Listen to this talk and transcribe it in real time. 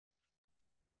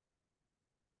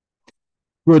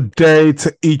Good day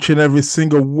to each and every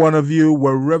single one of you,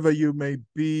 wherever you may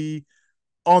be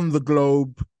on the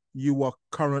globe. You are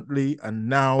currently and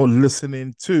now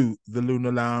listening to the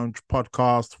Lunar Lounge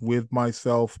podcast with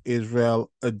myself,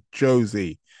 Israel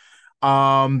Josie.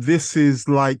 This is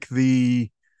like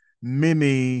the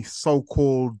mini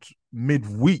so-called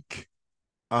midweek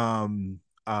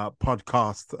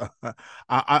podcast.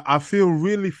 I feel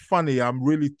really funny. I'm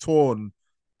really torn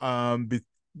be,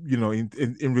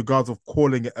 in regards of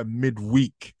calling it a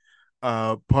midweek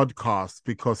podcast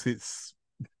because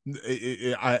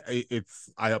I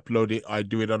upload it, I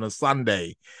do it on a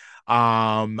Sunday.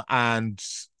 And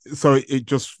so it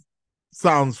just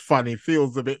sounds funny,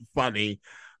 feels a bit funny.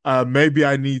 Maybe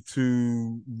I need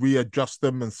to readjust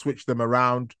them and switch them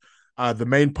around. The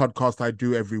main podcast I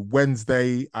do every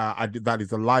Wednesday, I did that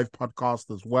is a live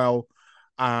podcast as well.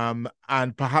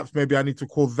 And perhaps maybe I need to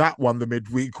call that one the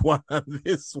midweek one and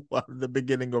this one the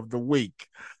beginning of the week.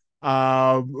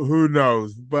 Who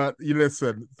knows? But you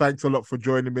listen, thanks a lot for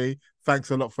joining me. Thanks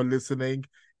a lot for listening.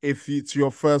 If it's your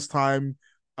first time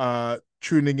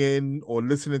tuning in or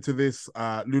listening to this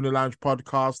Lunar Lounge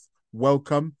podcast,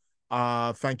 welcome.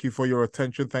 Thank you for your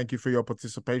attention. Thank you for your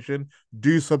participation.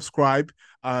 Do subscribe.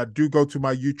 Do go to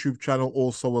my YouTube channel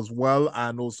also as well,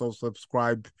 and also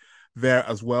subscribe there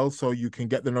as well, so you can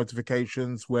get the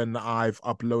notifications when I've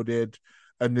uploaded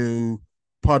a new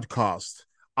podcast.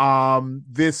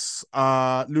 This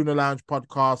Lunar Lounge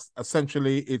podcast,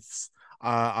 essentially, it's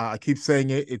I keep saying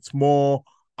it, it's more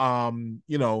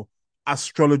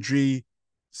astrology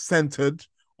centered,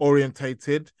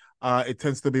 orientated. It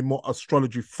tends to be more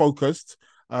astrology focused.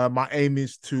 My aim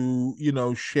is to,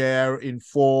 share,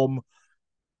 inform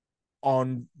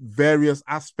on various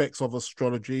aspects of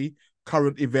astrology,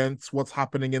 current events, what's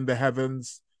happening in the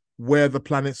heavens, where the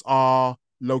planets are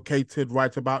located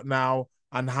right about now,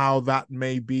 and how that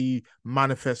may be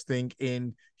manifesting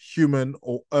in human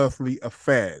or earthly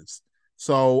affairs.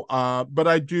 So, but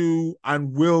I do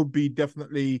and will be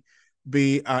definitely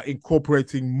be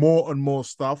incorporating more and more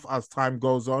stuff as time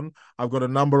goes on. I've got a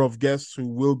number of guests who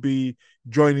will be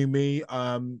joining me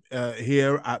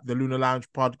here at the Lunar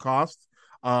Lounge podcast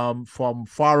from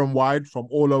far and wide, from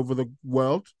all over the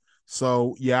world.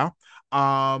 So yeah,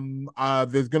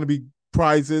 there's going to be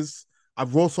prizes.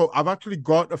 I've actually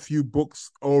got a few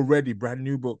books already, brand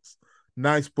new books,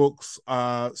 nice books.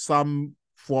 Some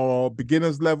for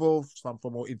beginners level, some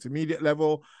for more intermediate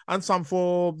level, and some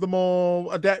for the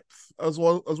more adept as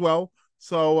well.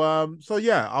 So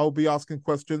yeah, I'll be asking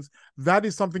questions. That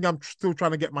is something I'm still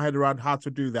trying to get my head around how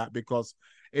to do that, because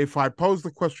if I pose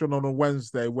the question on a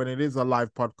Wednesday when it is a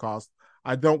live podcast,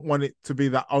 I don't want it to be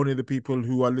that only the people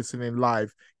who are listening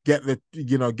live get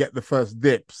the first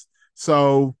dips.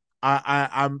 So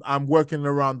I'm working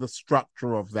around the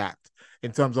structure of that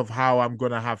in terms of how I'm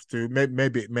going to have to.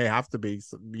 Maybe it may have to be,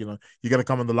 you're going to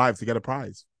come on the live to get a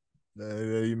prize.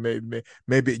 Maybe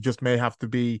it just may have to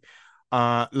be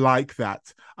like that.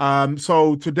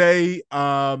 So today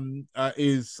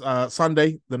is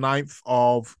Sunday, the 9th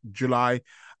of July.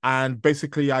 And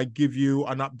basically, I give you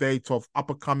an update of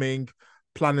upcoming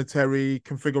planetary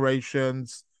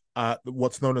configurations,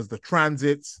 what's known as the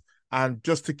transits, and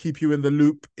just to keep you in the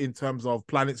loop in terms of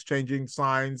planets changing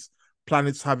signs,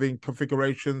 planets having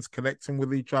configurations, connecting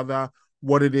with each other,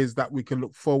 what it is that we can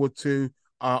look forward to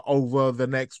over the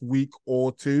next week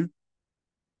or two.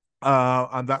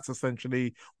 And that's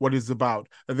essentially what it's about.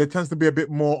 And there tends to be a bit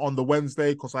more on the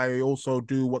Wednesday because I also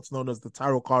do what's known as the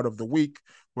tarot card of the week,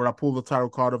 where I pull the tarot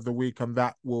card of the week, and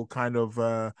that will kind of,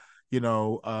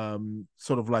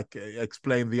 sort of like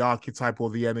explain the archetype or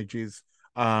the energies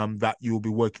that you'll be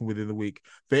working with in the week.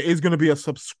 There is going to be a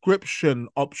subscription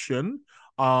option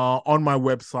on my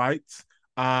website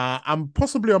and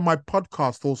possibly on my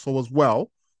podcast also as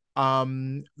well,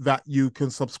 that you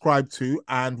can subscribe to,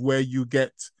 and where you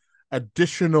get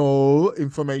additional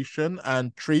information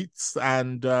and treats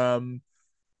and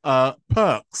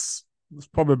perks. It's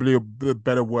probably a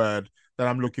better word that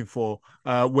I'm looking for,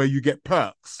 where you get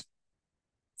perks.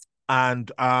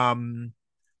 And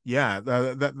yeah,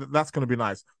 that's going to be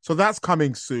nice. So that's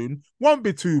coming soon. Won't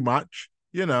be too much,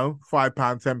 £5,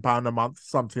 £10 a month,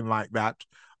 something like that.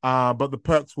 But the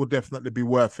perks will definitely be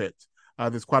worth it.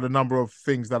 There's quite a number of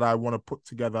things that I want to put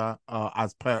together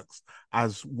as perks,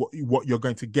 as what you're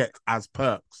going to get as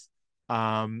perks.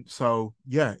 So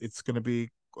yeah, it's going to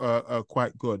be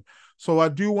quite good. So I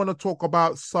do want to talk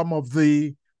about some of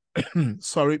the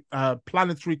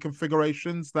planetary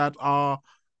configurations that are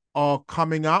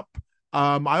coming up.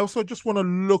 I also just want to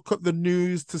look at the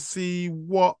news to see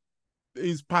what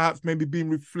is perhaps maybe being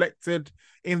reflected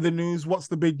in the news. What's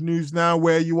the big news now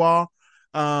where you are?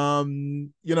 I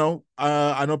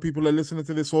know people are listening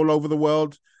to this all over the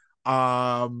world.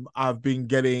 I've been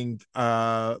getting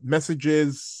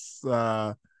messages,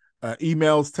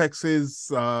 emails, texts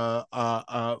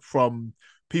from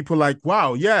people like,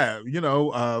 wow, yeah,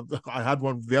 I had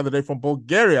one the other day from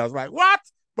Bulgaria. I was like, what?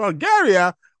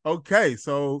 Bulgaria? Okay,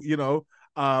 so,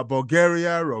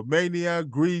 Bulgaria, Romania,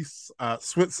 Greece,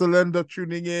 Switzerland are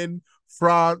tuning in,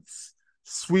 France,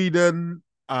 Sweden,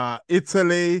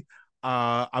 Italy.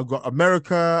 I've got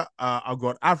America. I've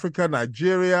got Africa,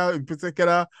 Nigeria in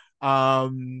particular.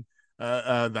 Um,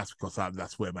 that's because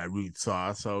that's where my roots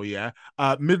are. So yeah,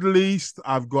 Middle East.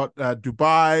 I've got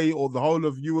Dubai or the whole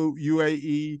of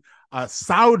UAE,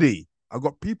 Saudi. I've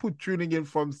got people tuning in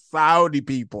from Saudi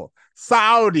people.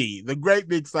 Saudi, the great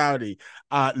big Saudi.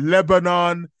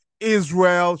 Lebanon,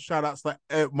 Israel. Shout outs to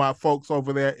my folks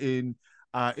over there in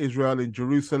Israel, in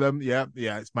Jerusalem. Yeah,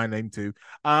 it's my name too.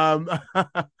 Um,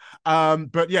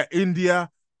 but yeah, India,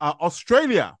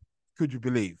 Australia. Could you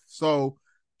believe? So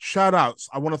shout outs.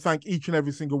 I want to thank each and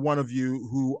every single one of you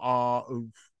who are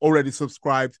already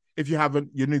subscribed. If you haven't,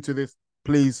 you're new to this,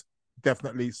 please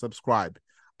definitely subscribe.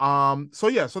 So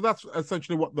that's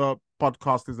essentially what the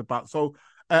podcast is about. So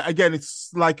again,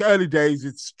 it's like early days,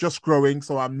 it's just growing.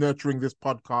 So I'm nurturing this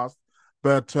podcast,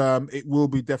 but it will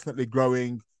be definitely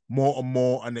growing more and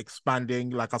more and expanding.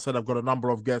 Like I said, I've got a number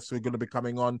of guests who are going to be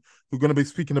coming on, who are going to be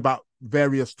speaking about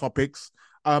various topics.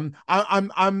 I'm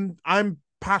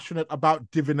passionate about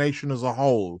divination as a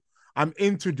whole. I'm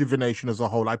into divination as a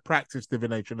whole. I practice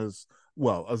divination as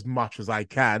well as much as I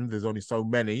can. There's only so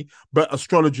many, but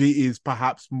astrology is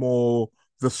perhaps more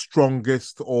the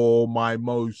strongest or my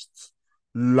most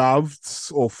loved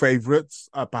or favorites,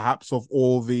 perhaps of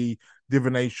all the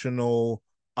divinational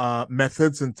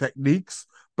methods and techniques.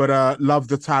 But love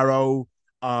the tarot,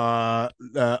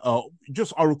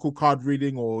 just oracle card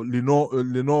reading or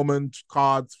Lenormand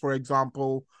cards, for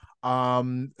example.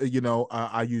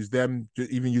 I use them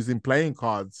even using playing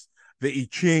cards. The I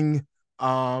Ching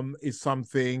is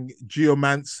something,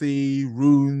 geomancy,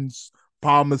 runes,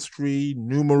 palmistry,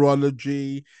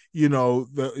 numerology,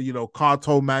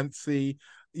 cartomancy,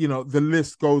 the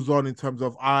list goes on in terms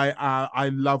of I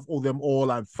love all them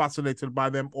all. I'm fascinated by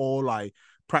them all. I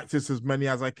practice as many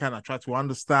as I can. I try to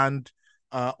understand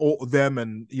all of them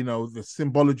and the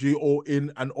symbology all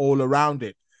in and all around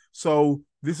it. So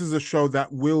this is a show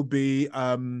that will be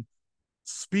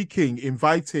speaking,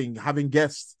 inviting, having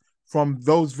guests from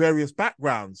those various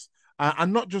backgrounds.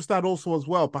 And not just that, also as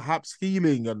well, perhaps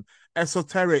healing and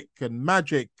esoteric and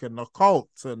magic and occult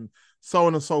and so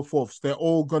on and so forth. So they're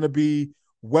all going to be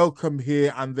welcome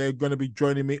here and they're going to be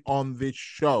joining me on this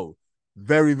show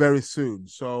very, very soon.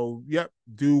 So, yep,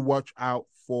 do watch out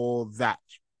for that.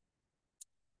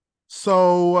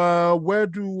 So, where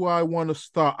do I want to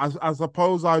start? I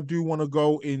suppose I do want to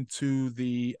go into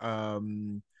the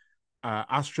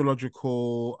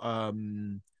astrological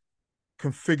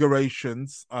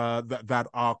configurations that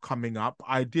are coming up.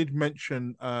 I did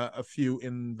mention a few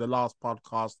in the last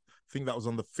podcast. I think that was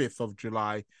on the 5th of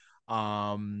July.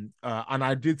 And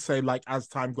I did say, like, as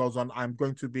time goes on, I'm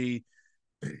going to be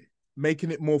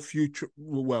making it more future,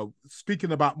 well,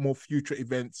 speaking about more future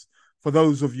events for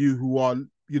those of you who are,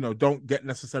 don't get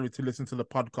necessarily to listen to the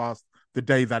podcast the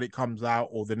day that it comes out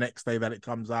or the next day that it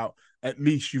comes out. At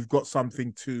least you've got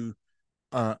something to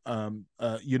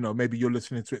maybe you're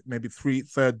listening to it maybe 3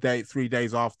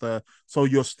 days after, so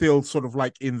you're still sort of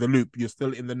like in the loop, you're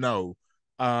still in the know,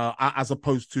 as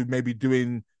opposed to maybe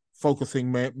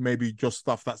focusing maybe just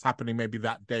stuff that's happening maybe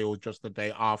that day or just the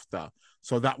day after.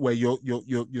 So that way you're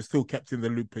still kept in the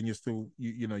loop and you're still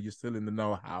you're still in the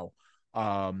know-how.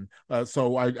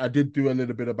 So I did do a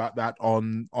little bit about that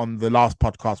on the last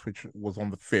podcast, which was on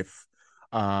the 5th.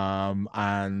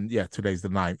 And yeah, today's the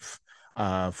 9th.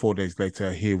 4 days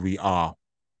later, here we are.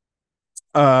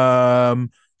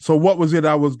 So what was it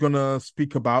I was gonna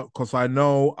speak about? Because I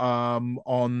know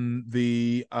on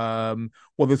the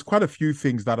well, there's quite a few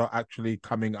things that are actually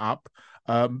coming up.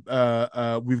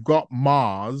 We've got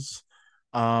Mars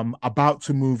about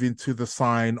to move into the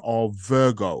sign of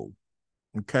Virgo.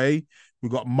 Okay,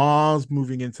 we've got Mars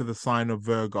moving into the sign of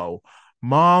Virgo.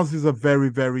 Mars is a very,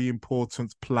 very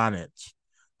important planet.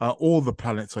 All the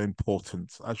planets are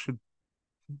important. I should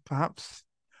perhaps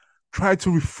try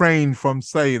to refrain from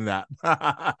saying that.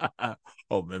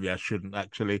 Oh, maybe I shouldn't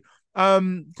actually.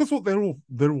 Because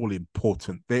they're all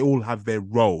important. They all have their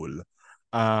role.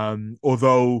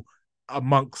 Although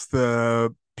amongst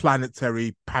the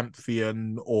planetary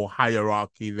pantheon or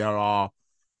hierarchy, there are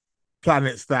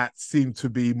planets that seem to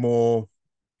be more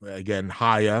again,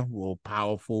 higher or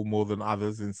powerful more than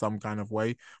others in some kind of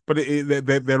way, but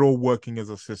they're all working as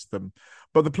a system.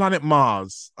 But the planet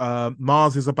Mars,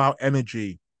 Mars is about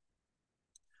energy.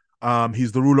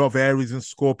 He's the ruler of Aries and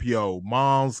Scorpio.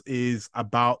 Mars is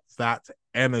about that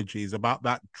energy. He's about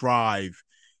that drive.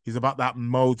 He's about that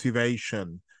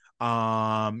motivation.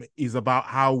 He's about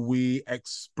how we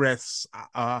express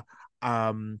our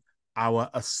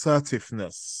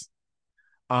assertiveness.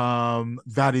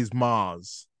 That is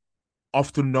Mars,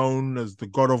 often known as the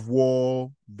god of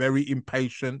war, very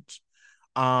impatient.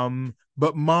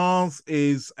 But Mars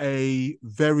is a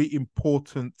very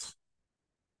important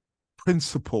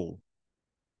principle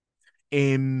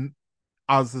in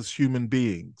us as human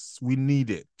beings. We need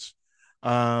it.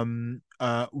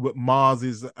 Mars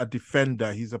is a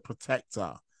defender, he's a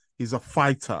protector, he's a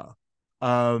fighter.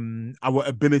 Our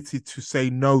ability to say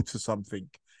no to something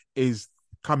is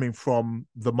coming from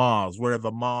the Mars,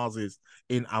 wherever Mars is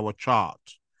in our chart.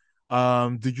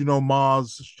 Did you know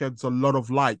Mars sheds a lot of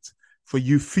light for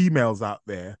you females out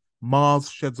there?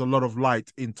 Mars sheds a lot of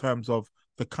light in terms of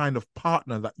the kind of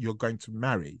partner that you're going to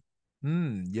marry.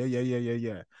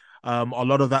 Yeah. A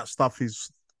lot of that stuff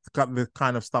is the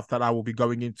kind of stuff that I will be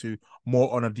going into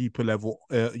more on a deeper level,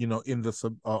 in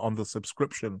the on the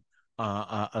subscription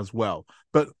as well.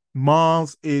 But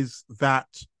Mars is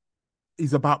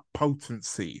about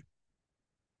potency,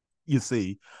 you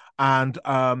see, and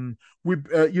and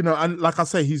like I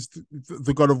say, he's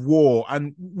the god of war,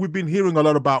 and we've been hearing a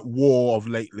lot about war of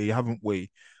lately, haven't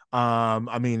we?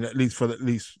 I mean, at least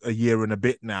a year and a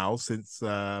bit now since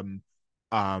um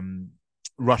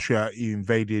Russia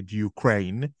invaded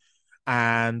Ukraine,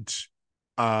 and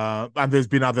there's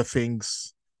been other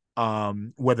things,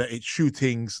 whether it's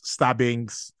shootings,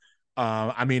 stabbings.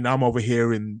 I mean, I'm over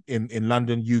here in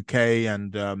London, UK,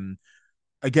 and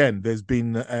again, there's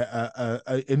been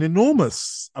an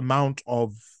enormous amount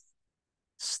of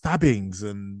stabbings,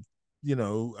 and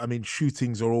I mean,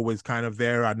 shootings are always kind of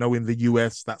there. I know in the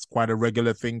US that's quite a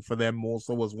regular thing for them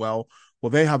also as well. Well,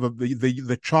 they have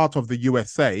the chart of the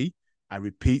USA. I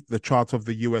repeat, the chart of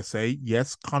the USA.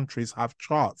 Yes, countries have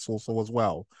charts also as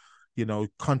well.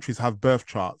 Countries have birth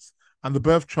charts, and the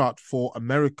birth chart for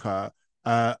America,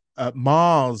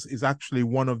 Mars is actually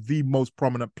one of the most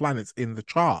prominent planets in the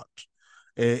chart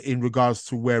in regards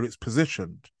to where it's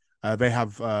positioned. They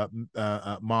have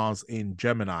Mars in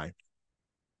Gemini,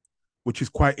 which is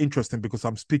quite interesting because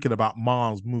I'm speaking about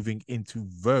Mars moving into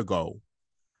Virgo.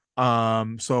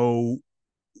 So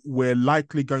we're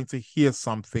likely going to hear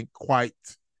something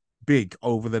quite big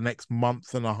over the next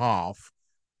month and a half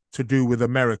to do with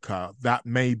America that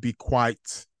may be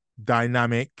quite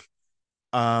dynamic.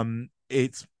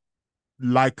 It's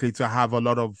likely to have a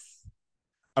lot of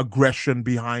aggression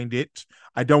behind it.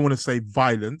 I don't want to say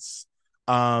violence,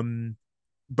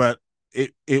 but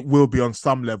it will be on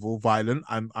some level violent.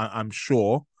 I'm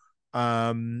sure.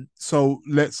 So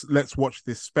let's watch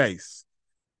this space.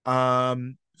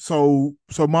 So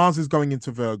Mars is going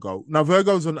into Virgo. Now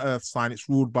Virgo's an earth sign. It's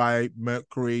ruled by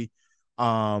Mercury.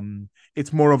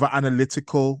 It's more of an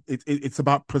analytical. It's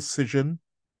about precision.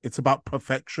 It's about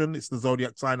perfection. It's the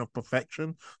zodiac sign of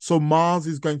perfection. So Mars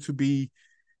is going to be,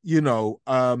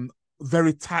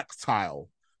 very tactile.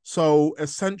 So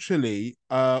essentially,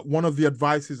 one of the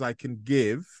advices I can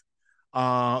give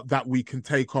that we can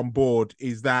take on board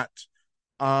is that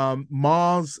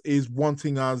Mars is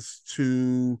wanting us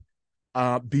to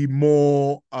be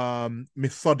more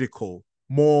methodical,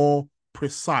 more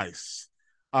precise,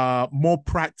 more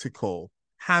practical,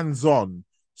 hands-on.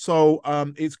 So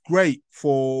it's great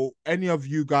for any of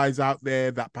you guys out there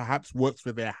that perhaps works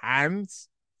with their hands.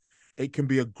 It can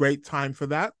be a great time for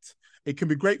that. It can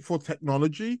be great for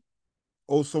technology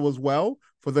also as well,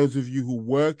 for those of you who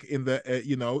work in the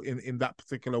in that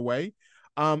particular way.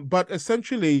 But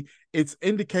essentially it's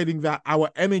indicating that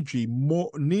our energy more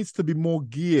needs to be more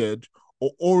geared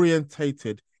or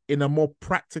orientated in a more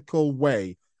practical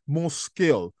way, more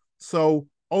skill. So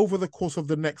over the course of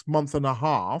the next month and a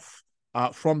half,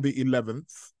 from the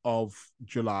 11th of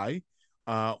July,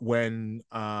 when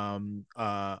I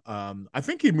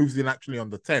think he moves in actually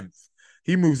on the 10th.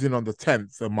 He moves in on the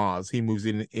 10th of Mars. He moves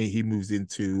into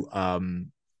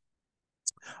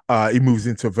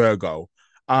Virgo.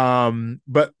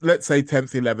 But let's say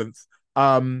 10th,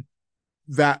 11th.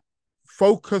 That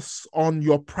focus on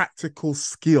your practical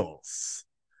skills.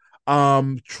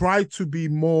 Try to be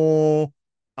more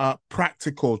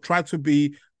practical. Try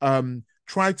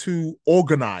to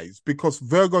organize, because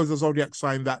Virgo is a zodiac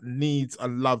sign that needs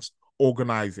and loves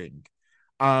organizing.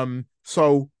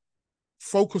 So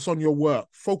focus on your work,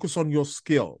 focus on your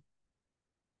skill.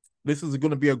 This is going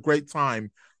to be a great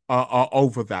time are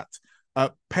over that.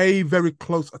 Pay very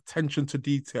close attention to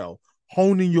detail,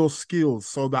 honing your skills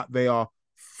so that they are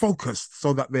focused,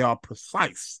 so that they are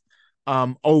precise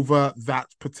over that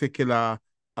particular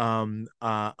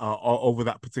over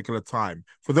that particular time.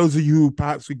 For those of you who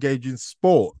perhaps engage in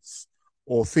sports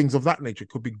or things of that nature,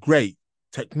 could be great.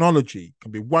 Technology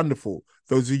can be wonderful.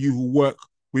 Those of you who work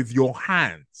with your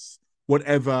hands,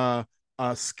 whatever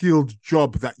skilled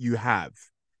job that you have,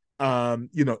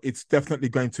 it's definitely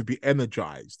going to be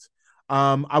energized.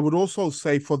 I would also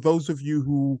say for those of you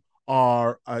who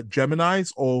are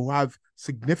Geminis or who have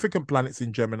significant planets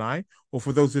in Gemini, or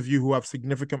for those of you who have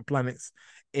significant planets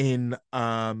in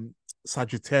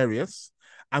Sagittarius,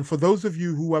 and for those of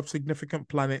you who have significant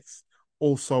planets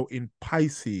also in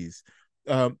Pisces,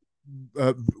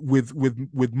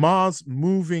 with Mars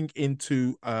moving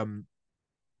into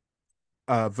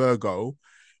Virgo,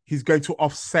 he's going to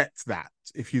offset that.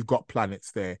 If you've got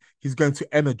planets there, he's going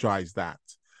to energize that.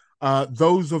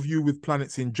 Those of you with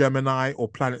planets in Gemini or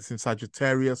planets in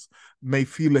Sagittarius may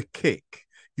feel a kick.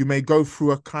 You may go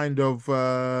through a kind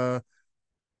of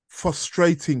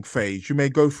frustrating phase. You may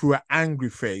go through an angry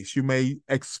phase. You may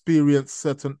experience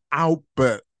certain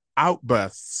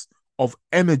outbursts of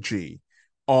energy,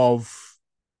 of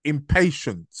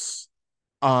impatience.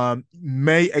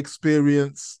 May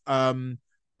experience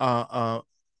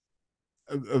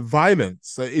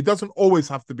violence. It doesn't always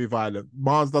have to be violent.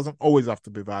 Mars doesn't always have to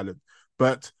be violent,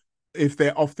 but if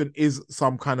there often is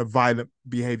some kind of violent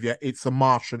behavior, it's a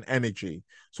Martian energy.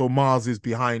 So Mars is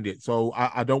behind it. So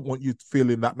I don't want you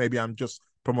feeling that maybe I'm just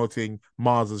promoting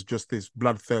Mars as just this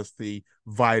bloodthirsty,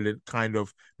 violent kind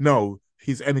of. No,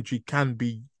 his energy can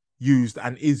be used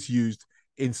and is used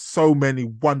in so many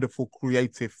wonderful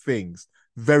creative things.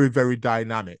 Very, very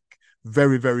dynamic,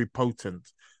 very, very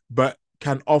potent, but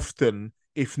can often,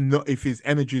 if his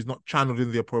energy is not channeled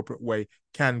in the appropriate way,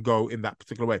 can go in that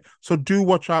particular way. So do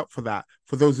watch out for that.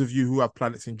 For those of you who have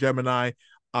planets in Gemini,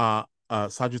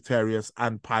 Sagittarius,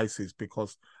 and Pisces,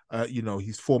 because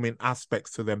he's forming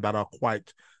aspects to them that are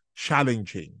quite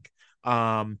challenging.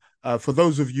 For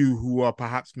those of you who are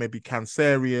perhaps maybe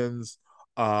Cancerians,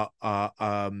 or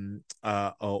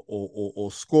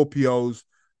Scorpios,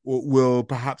 will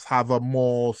perhaps have a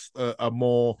more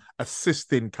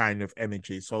assisting kind of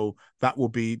energy. So that will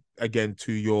be again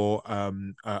to your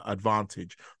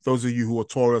advantage. Those of you who are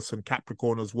Taurus and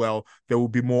Capricorn as well, there will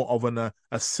be more of an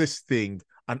assisting,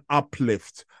 an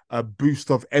uplift, a boost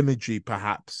of energy,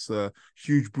 perhaps a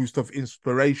huge boost of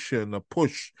inspiration, a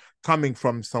push coming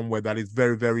from somewhere that is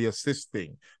very, very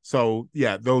assisting. So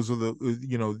yeah, those are the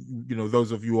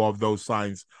those of you of those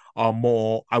signs are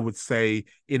more, I would say,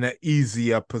 in an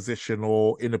easier position,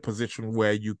 or in a position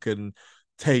where you can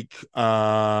take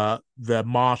the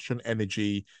Martian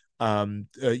energy,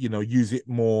 use it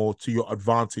more to your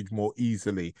advantage more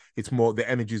easily. It's more, the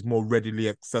energy is more readily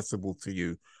accessible to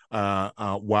you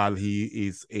while he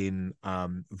is in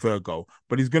Virgo.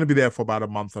 But he's going to be there for about a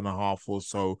month and a half or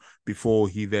so before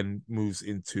he then moves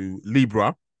into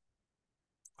Libra.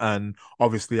 And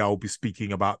obviously I'll be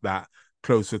speaking about that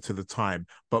closer to the time.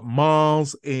 But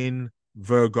Mars in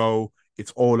Virgo,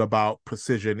 it's all about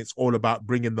precision. It's all about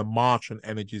bringing the Martian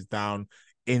energies down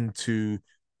into,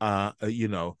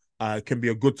 it can be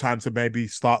a good time to maybe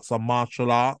start some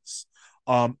martial arts.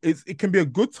 It can be a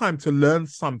good time to learn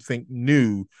something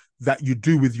new that you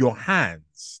do with your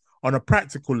hands on a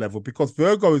practical level, because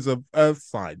Virgo is an earth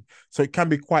sign, so it can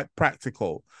be quite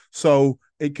practical. So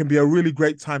it can be a really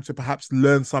great time to perhaps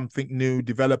learn something new,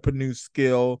 develop a new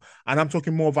skill. And I'm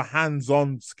talking more of a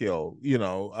hands-on skill,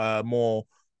 more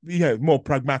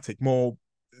pragmatic, more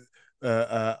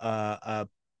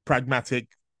pragmatic,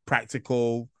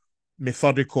 practical,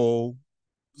 methodical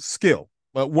skill.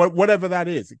 But whatever that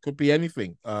is, it could be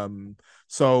anything.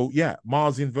 So yeah,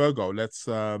 Mars in Virgo. Let's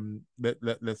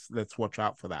watch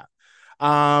out for that.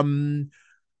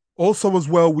 Also, as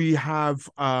well, we have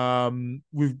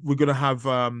we're gonna have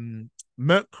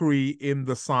Mercury in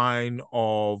the sign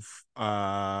of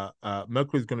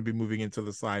Mercury is going to be moving into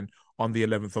the sign on the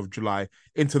 11th of July,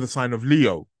 into the sign of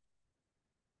Leo.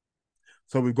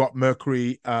 So we've got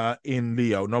Mercury in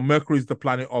Leo. Now, Mercury is the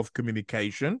planet of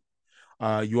communication.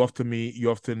 You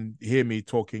often hear me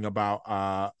talking about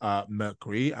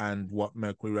Mercury and what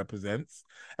Mercury represents.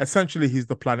 Essentially, he's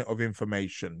the planet of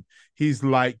information. He's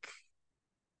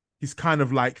kind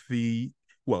of like he's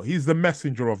the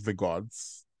messenger of the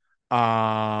gods.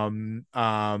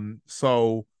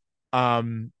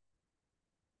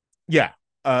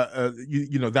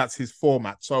 That's his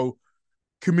format. So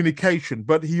communication,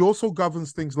 but he also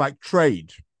governs things like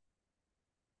trade,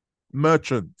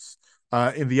 merchants.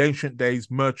 In the ancient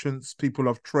days, merchants, people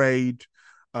of trade,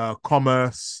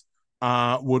 commerce,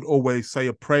 would always say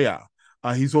a prayer.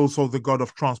 He's also the god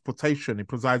of transportation. He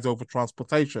presides over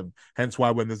transportation. Hence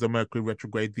why when there's a Mercury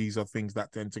retrograde, these are things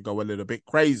that tend to go a little bit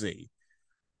crazy.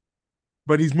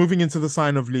 But he's moving into the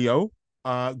sign of Leo.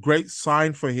 Great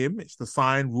sign for him. It's the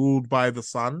sign ruled by the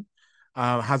sun.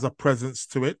 Has a presence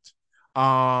to it.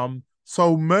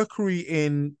 So Mercury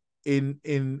in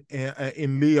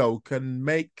Leo can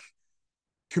make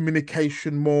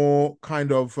communication more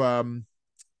kind of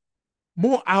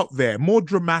more out there, more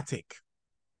dramatic,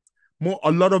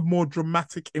 a lot of more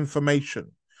dramatic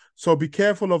information. So be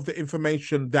careful of the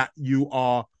information that you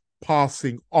are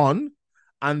passing on,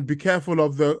 and be careful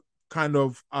of the kind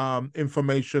of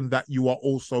information that you are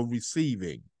also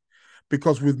receiving.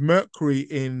 Because with Mercury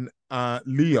in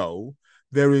Leo,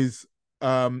 there is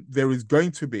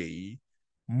going to be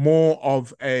more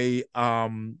of a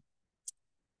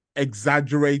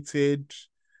exaggerated,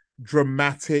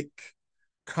 dramatic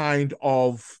kind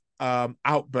of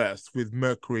outburst with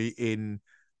Mercury in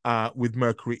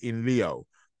Leo.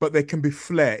 But there can be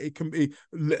flair. It can be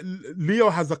Leo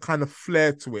has a kind of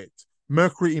flair to it.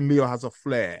 Mercury in Leo has a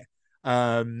flair.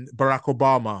 Barack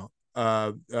Obama,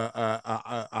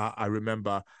 I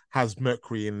remember, has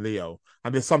Mercury in Leo,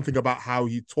 and there's something about how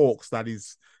he talks that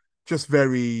is just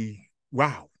very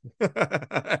wow.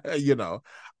 He's got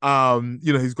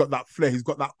that flair, he's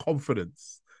got that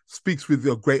confidence, speaks with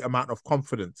a great amount of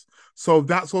confidence. So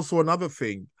that's also another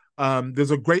thing.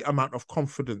 There's a great amount of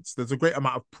confidence, there's a great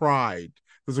amount of pride,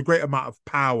 there's a great amount of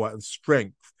power and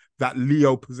strength that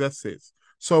Leo possesses.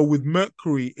 So with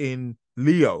Mercury in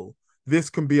Leo, this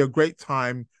can be a great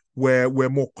time where we're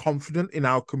more confident in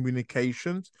our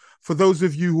communications. For those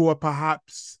of you who are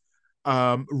perhaps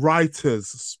writers,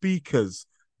 speakers,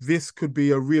 this could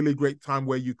be a really great time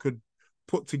where you could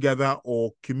put together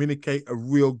or communicate a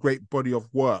real great body of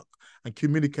work and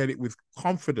communicate it with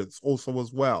confidence also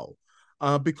as well.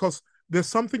 Because there's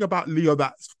something about Leo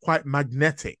that's quite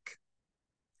magnetic.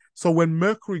 So when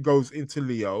Mercury goes into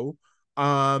Leo,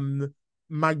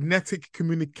 magnetic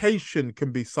communication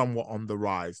can be somewhat on the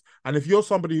rise. And if you're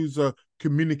somebody who's a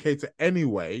communicator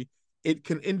anyway, it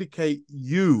can indicate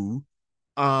you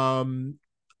coming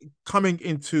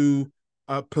into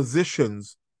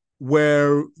positions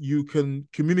where you can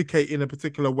communicate in a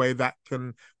particular way that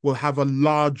will have a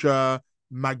larger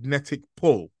magnetic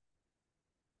pull,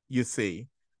 you see.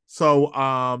 So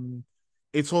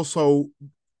it's also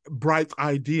bright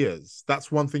ideas. That's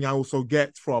one thing I also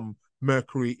get from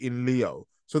Mercury in Leo.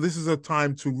 So this is a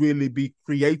time to really be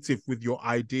creative with your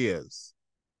ideas.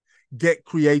 Get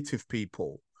creative,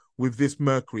 people. With this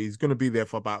Mercury, he's going to be there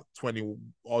for about 20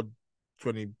 odd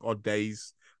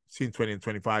days. Between 20 and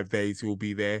 25 days, he will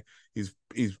be there. He's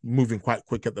moving quite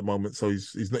quick at the moment, so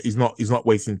he's not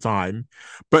wasting time.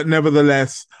 But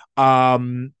nevertheless,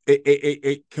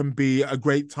 it can be a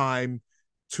great time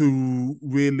to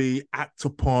really act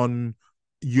upon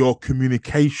your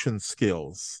communication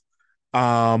skills,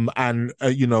 and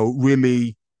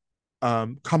really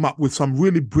come up with some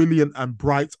really brilliant and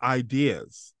bright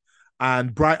ideas,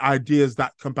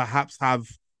 that can perhaps have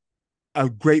a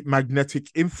great magnetic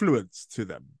influence to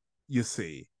them, you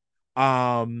see.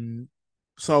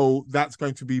 So that's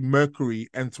going to be Mercury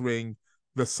entering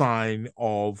the sign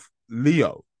of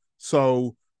Leo.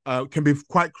 So can be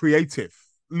quite creative.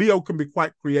 Leo can be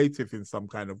quite creative in some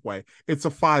kind of way. It's a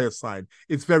fire sign.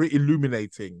 It's very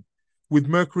illuminating. With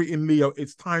Mercury in Leo,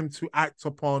 it's time to act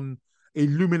upon,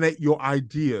 illuminate your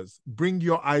ideas, bring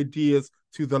your ideas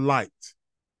to the light.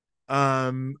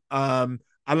 And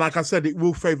like I said, it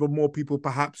will favor more people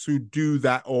perhaps who do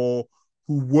that or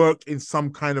who work in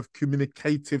some kind of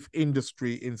communicative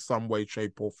industry in some way,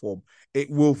 shape, or form. It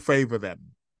will favor them,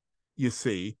 you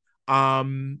see.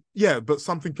 But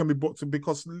something can be brought to,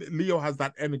 because Leo has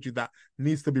that energy that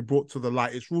needs to be brought to the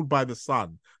light. It's ruled by the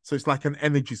sun, so it's like an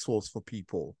energy source for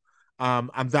people.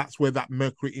 And that's where that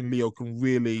Mercury in Leo can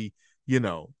really,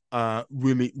 really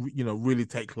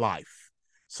take life.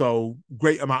 So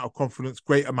great amount of confidence,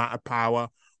 great amount of power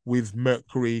with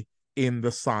Mercury in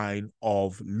the sign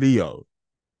of Leo.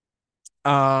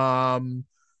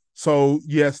 So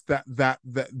yes, that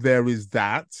there is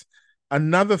that.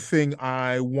 Another thing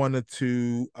I wanted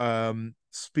to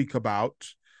speak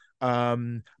about.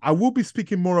 I will be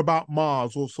speaking more about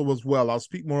Mars also as well. I'll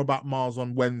speak more about Mars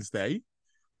on Wednesday.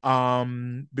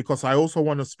 Because I also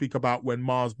want to speak about when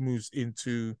Mars moves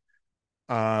into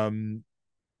Virgo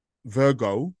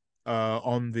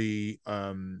on the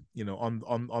on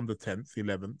the 10th,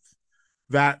 11th.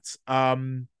 That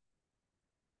on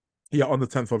the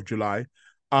 10th of July.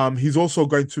 He's also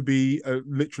going to be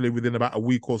literally within about a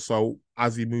week or so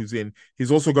as he moves in.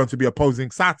 He's also going to be opposing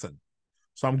Saturn.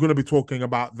 So I'm going to be talking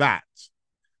about that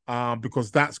because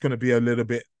that's going to be a little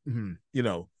bit,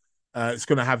 it's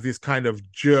going to have this kind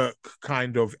of jerk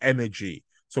kind of energy.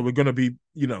 So we're going to be,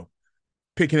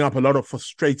 picking up a lot of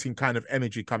frustrating kind of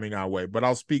energy coming our way. But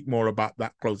I'll speak more about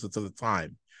that closer to the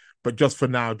time. But just for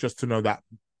now, just to know that,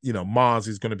 Mars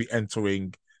is going to be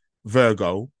entering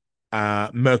Virgo,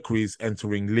 Mercury is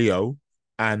entering Leo,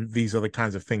 and these are the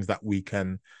kinds of things that we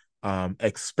can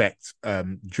expect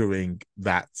during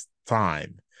that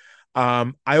time.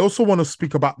 I also want to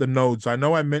speak about the nodes. I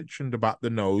know I mentioned about the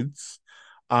nodes,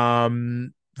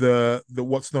 the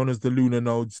what's known as the lunar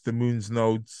nodes, the moon's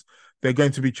nodes. They're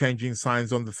going to be changing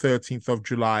signs on the 13th of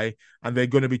July, and they're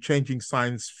going to be changing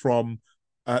signs from.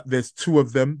 There's two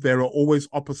of them. They are always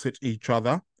opposite each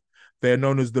other. They're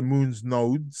known as the moon's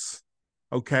nodes.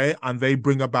 Okay, and they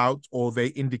bring about or they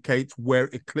indicate where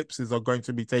eclipses are going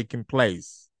to be taking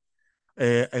place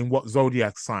and what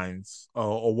zodiac signs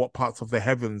or what parts of the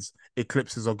heavens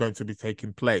eclipses are going to be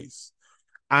taking place.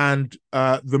 And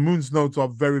the moon's nodes are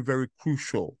very, very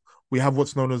crucial. We have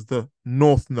what's known as the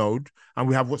north node, and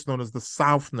we have what's known as the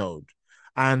south node.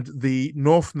 And the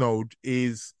north node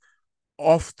is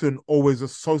often always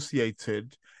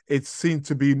associated, it's seen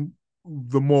to be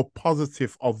the more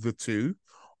positive of the two,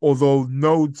 although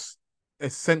nodes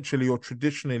essentially or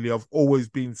traditionally have always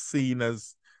been seen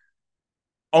as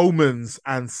omens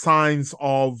and signs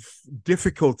of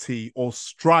difficulty or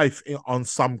strife on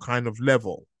some kind of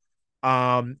level.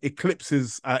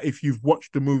 Eclipses, if you've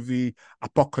watched the movie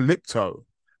Apocalypto,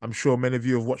 I'm sure many of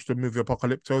you have watched the movie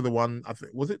Apocalypto, the one, I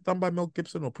think, was it done by Mel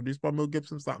Gibson or produced by Mel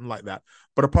Gibson, something like that.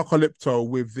 But Apocalypto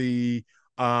with the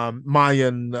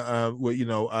Mayan,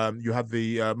 you have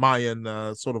the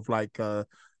Mayan sort of like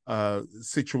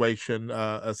situation,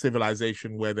 a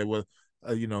civilization where they were,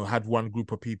 had one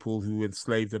group of people who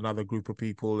enslaved another group of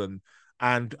people,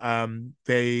 and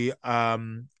they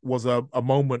was a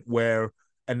moment where,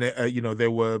 and they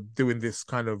were doing this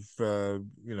kind of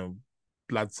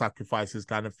blood sacrifices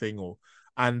kind of thing,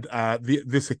 and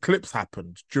this eclipse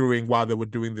happened while they were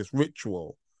doing this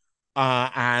ritual,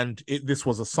 and this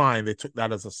was a sign. They took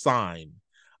that as a sign.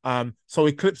 So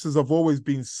eclipses have always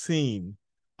been seen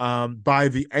by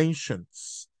the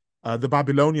ancients. The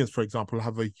Babylonians, for example,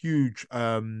 have a huge.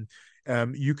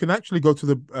 You can actually go to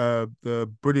the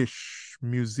British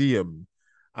Museum,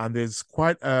 and there's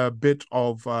quite a bit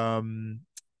of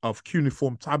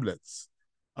cuneiform tablets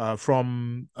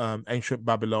from ancient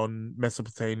Babylon,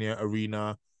 Mesopotamia,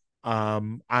 Arena,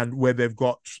 and where they've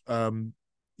got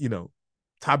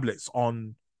tablets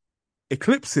on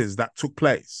eclipses that took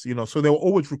place. So they were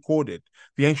always recorded.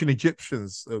 The ancient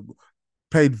Egyptians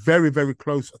paid very, very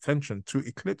close attention to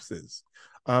eclipses.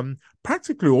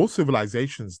 Practically all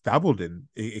civilizations dabbled in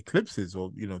eclipses, or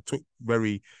took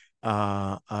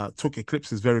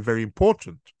eclipses very, very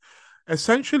important.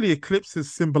 Essentially,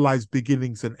 eclipses symbolize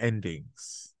beginnings and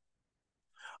endings.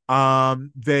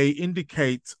 They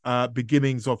indicate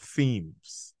beginnings of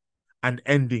themes and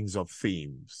endings of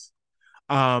themes.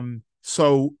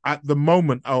 So at the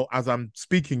moment, as I'm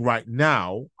speaking right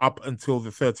now, up until the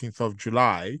 13th of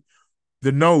July,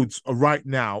 the nodes right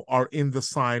now are in the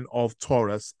sign of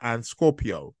Taurus and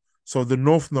Scorpio. So the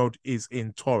north node is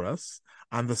in Taurus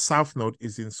and the south node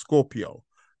is in Scorpio.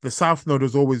 The south node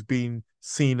has always been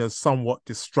seen as somewhat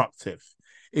destructive.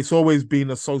 It's always been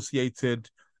associated,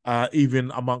 even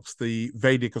amongst the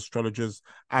Vedic astrologers,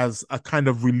 as a kind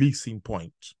of releasing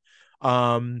point.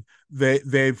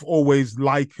 They've always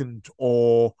likened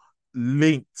or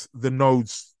linked the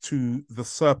nodes to the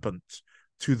serpent,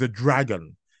 to the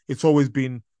dragon. It's always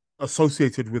been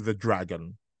associated with the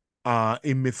dragon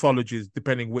in mythologies,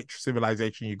 depending which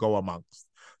civilization you go amongst.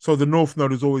 So the North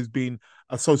Node has always been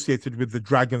associated with the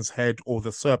dragon's head or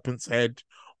the serpent's head,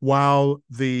 while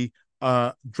the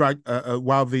South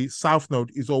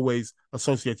Node is always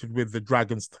associated with the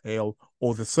dragon's tail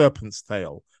or the serpent's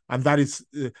tail. And that is,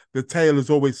 the tail has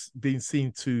always been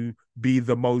seen to be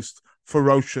the most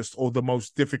ferocious or the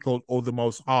most difficult or the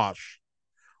most harsh.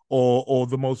 Or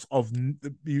the most of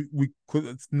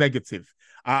it's negative.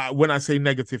 When I say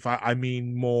negative, I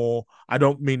mean more. I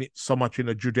don't mean it so much in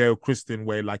a Judeo-Christian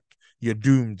way, like you're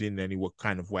doomed in any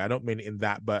kind of way. I don't mean it in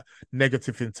that, but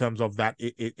negative in terms of that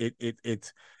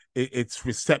it's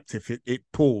receptive. It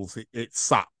pulls. It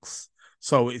sucks.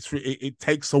 So it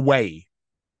takes away.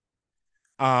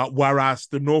 Whereas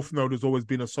the North Node has always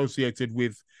been associated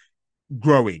with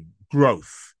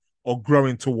growth, or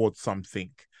growing towards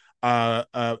something.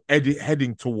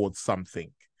 Heading towards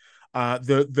something.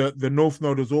 The North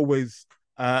Node has always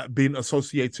been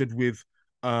associated with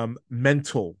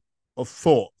mental or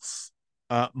thoughts,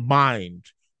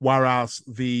 mind, whereas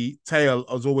the tail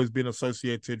has always been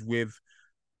associated with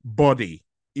body,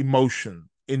 emotion,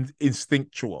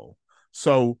 instinctual.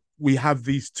 So we have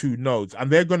these two nodes, and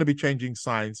they're going to be changing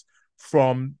signs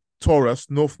from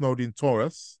Taurus, North Node in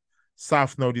Taurus,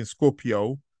 South Node in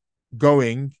Scorpio,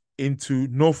 going into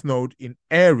North Node in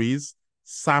Aries,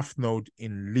 South Node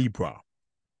in Libra.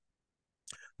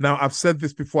 Now, I've said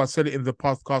this before. I said it in the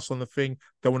podcast on the thing.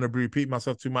 Don't want to repeat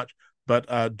myself too much,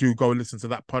 but do go listen to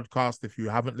that podcast if you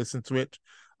haven't listened to it.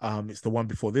 It's the one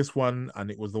before this one, and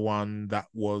it was the one that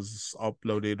was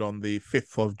uploaded on the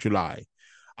 5th of July.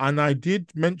 And I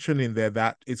did mention in there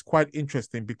that it's quite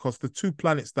interesting because the two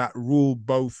planets that rule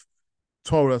both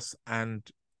Taurus and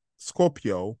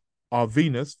Scorpio are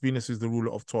Venus. Venus is the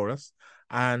ruler of Taurus,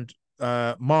 and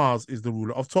Mars is the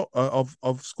ruler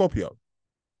of Scorpio.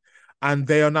 And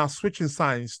they are now switching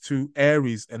signs to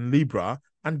Aries and Libra.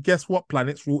 And guess what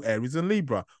planets rule Aries and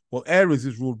Libra? Well, Aries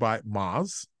is ruled by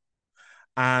Mars,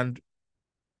 and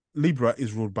Libra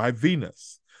is ruled by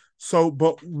Venus. So,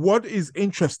 but what is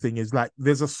interesting is like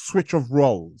there's a switch of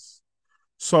roles.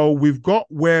 So we've got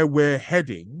where we're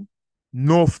heading,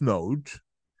 North Node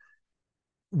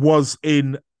was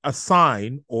in a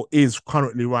sign, or is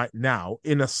currently right now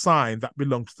in a sign that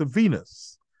belongs to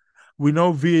Venus. We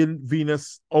know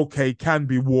Venus, okay, can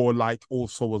be warlike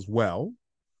also as well.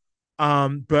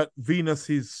 But Venus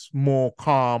is more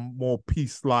calm, more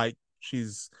peace-like.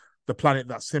 She's the planet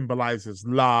that symbolizes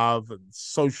love and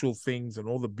social things and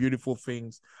all the beautiful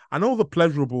things and all the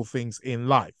pleasurable things in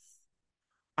life.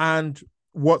 And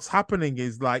what's happening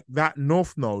is like that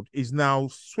North Node is now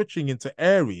switching into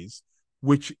Aries,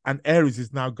 and Aries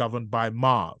is now governed by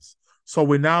Mars. So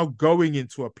we're now going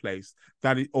into a place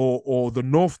that is, or the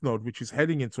North Node, which is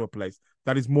heading into a place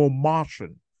that is more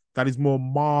Martian, that is more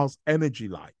Mars energy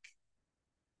like.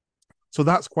 So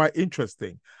that's quite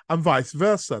interesting. And vice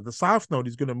versa. The South Node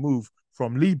is going to move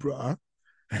from Libra.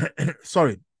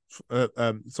 sorry.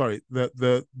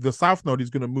 The South Node is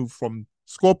going to move from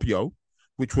Scorpio,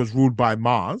 which was ruled by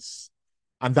Mars,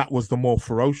 and that was the more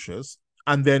ferocious.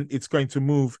 And then it's going to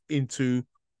move into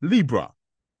Libra,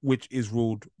 which is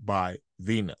ruled by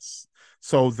Venus.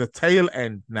 So the tail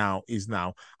end now is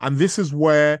now. And this is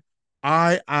where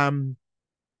I am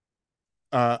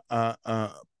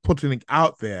putting it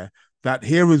out there that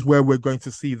here is where we're going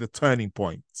to see the turning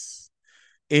points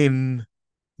in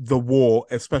the war,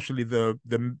 especially the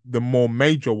more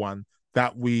major one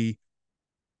that we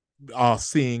are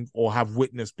seeing or have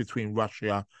witnessed between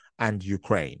Russia and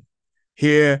Ukraine.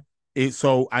 Here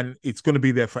and it's going to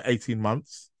be there for 18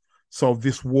 months. So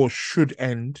this war should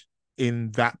end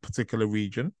in that particular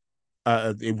region.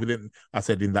 In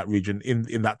that region,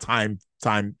 in that time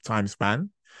span,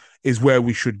 is where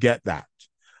we should get that.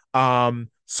 But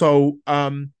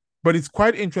it's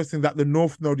quite interesting that the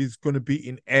North Node is going to be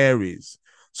in Aries.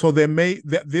 So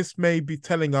this may be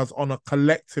telling us on a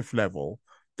collective level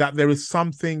that there is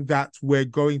something that we're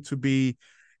going to be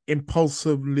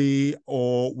impulsively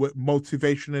or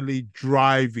motivationally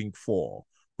driving for.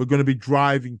 We're going to be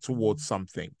driving towards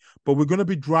something, but we're going to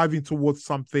be driving towards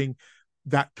something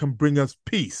that can bring us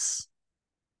peace.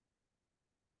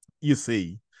 You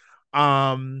see,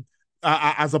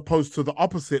 as opposed to the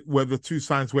opposite, where the two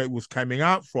signs where it was coming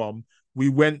out from, we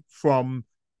went from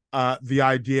the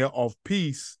idea of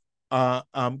peace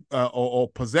or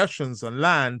possessions and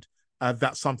land.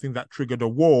 That's something that triggered a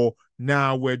war.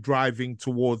 Now we're driving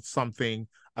towards something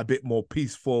a bit more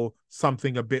peaceful,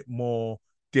 something a bit more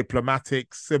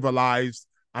diplomatic, civilized,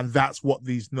 and that's what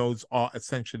these nodes are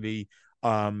essentially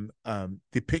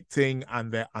depicting,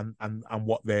 and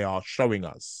what they are showing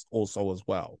us also as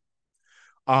well.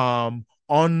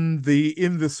 In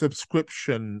the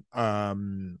subscription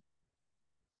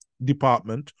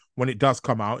department, when it does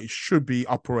come out, it should be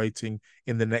operating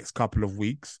in the next couple of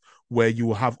weeks, where you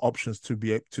will have options to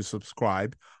be able to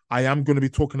subscribe. I am going to be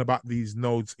talking about these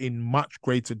nodes in much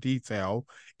greater detail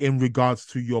in regards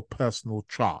to your personal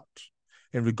chart,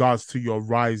 in regards to your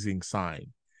rising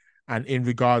sign, and in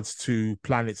regards to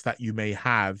planets that you may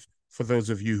have, for those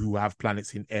of you who have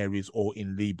planets in Aries or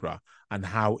in Libra, and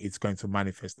how it's going to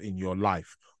manifest in your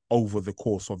life over the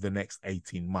course of the next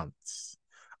 18 months.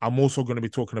 I'm also going to be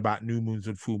talking about new moons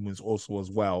and full moons also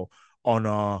as well on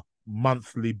a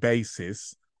monthly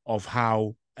basis of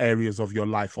how areas of your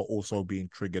life are also being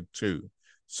triggered too.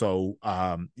 So,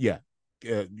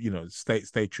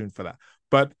 stay tuned for that.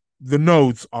 But the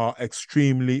nodes are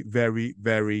extremely, very,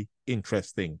 very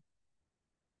interesting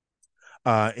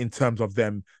in terms of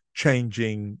them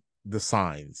changing the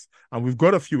signs. And we've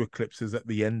got a few eclipses at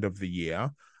the end of the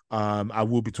year. I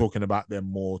will be talking about them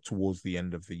more towards the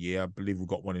end of the year. I believe we've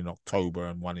got one in October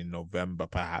and one in November,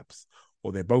 perhaps,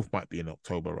 or they both might be in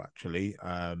October actually.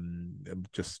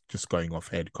 Just going off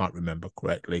head, can't remember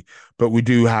correctly, but we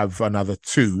do have another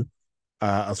two,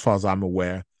 as far as I'm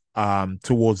aware,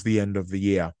 towards the end of the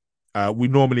year. We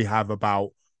normally have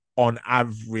about, on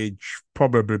average,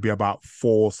 probably be about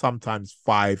 4, sometimes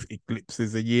 5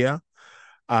 eclipses a year.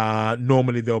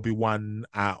 Normally there'll be one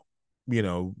at,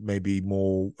 maybe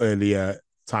more earlier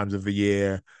times of the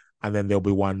year, and then there'll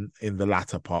be one in the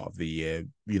latter part of the year.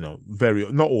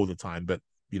 Very, not all the time, but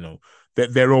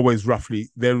they're always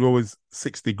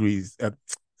 6 degrees.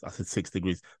 I said 6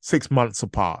 degrees, 6 months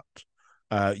apart.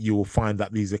 You will find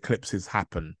that these eclipses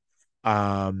happen,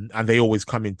 and they always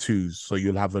come in twos. So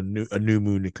you'll have a new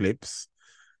moon eclipse,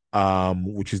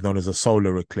 which is known as a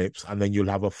solar eclipse, and then you'll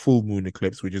have a full moon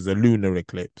eclipse, which is a lunar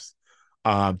eclipse,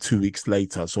 2 weeks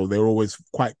later. So they're always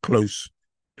quite close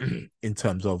in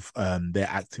terms of their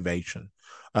activation.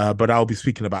 But I'll be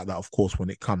speaking about that, of course, when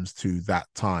it comes to that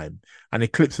time. And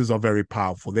eclipses are very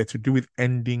powerful. They're to do with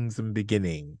endings and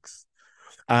beginnings.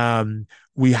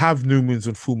 We have new moons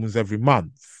and full moons every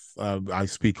month. I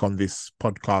speak on this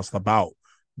podcast about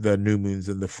the new moons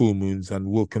and the full moons, and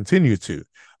will continue to.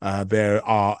 There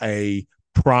are a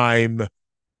prime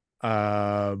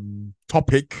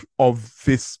topic of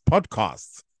this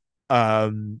podcast,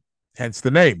 hence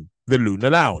the name, the Lunar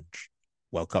Lounge.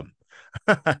 Welcome.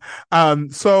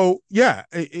 So yeah,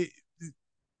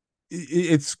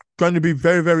 it's going to be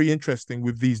very, very interesting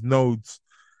with these nodes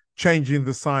changing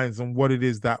the signs and what it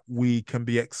is that we can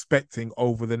be expecting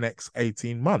over the next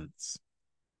 18 months.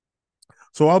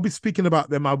 So I'll be speaking about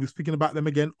them. I'll be speaking about them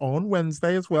again on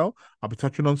Wednesday as well. I'll be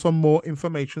touching on some more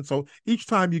information. So each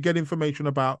time you get information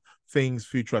about things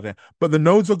future. But the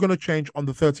nodes are going to change on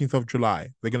the 13th of July.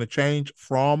 They're going to change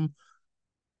from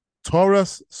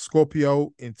Taurus,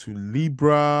 Scorpio into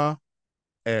Libra,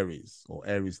 Aries, or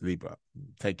Aries, Libra.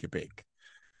 Take your pick.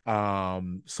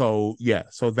 So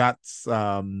that's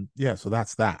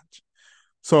that.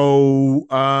 So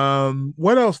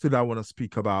what else did I want to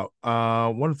speak about? I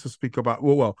wanted to speak about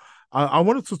I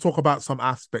wanted to talk about some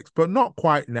aspects, but not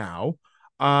quite now.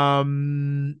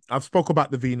 I've spoke about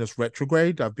the Venus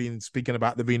retrograde. I've been speaking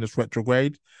about the Venus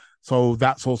retrograde, so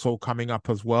that's also coming up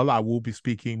as well. I will be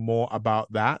speaking more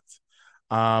about that.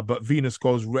 But Venus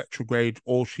goes retrograde,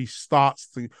 or she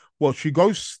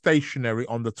goes stationary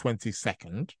on the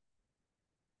 22nd.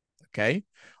 Okay,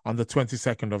 on the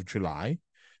 22nd of July.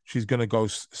 She's going to go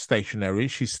stationary.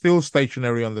 She's still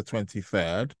stationary on the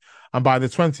 23rd. And by the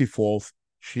 24th,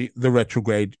 the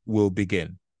retrograde will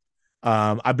begin.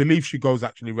 I believe she goes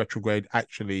actually retrograde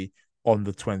on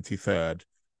the 23rd,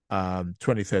 23rd,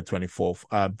 24th.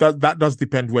 That does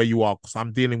depend where you are, because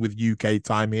I'm dealing with UK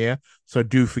time here. So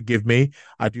do forgive me.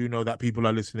 I do know that people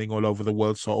are listening all over the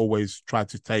world. So always try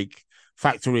to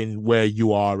factor in where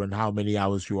you are and how many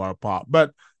hours you are apart.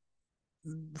 But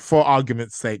for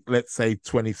argument's sake, let's say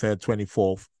 23rd,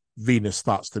 24th, Venus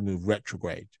starts to move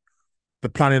retrograde. The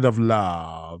planet of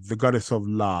love, the goddess of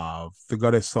love, the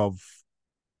goddess of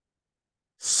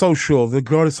social, the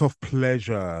goddess of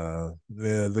pleasure,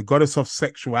 the goddess of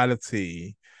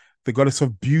sexuality, the goddess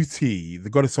of beauty, the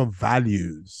goddess of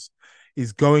values,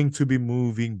 is going to be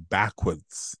moving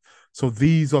backwards. So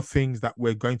these are things that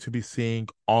we're going to be seeing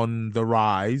on the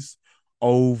rise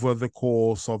over the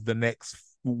course of the next,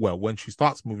 when she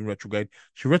starts moving retrograde.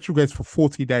 She retrogrades for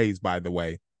 40 days, by the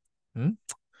way.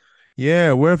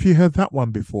 Yeah, where have you heard that one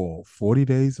before? 40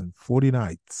 days and 40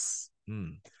 nights.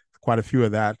 Quite a few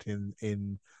of that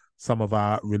in some of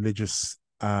our religious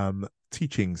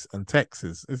teachings and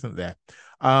texts, isn't there?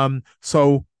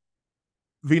 So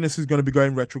Venus is going to be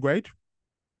going retrograde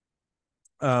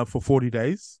for 40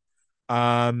 days.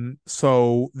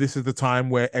 So this is the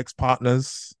time where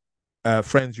ex-partners,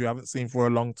 friends you haven't seen for a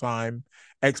long time,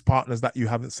 ex-partners that you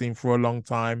haven't seen for a long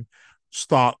time,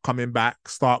 start coming back,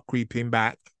 start creeping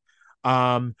back.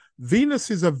 Venus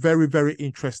is a very, very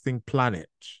interesting planet.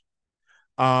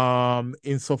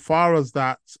 Insofar as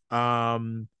that,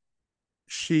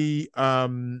 she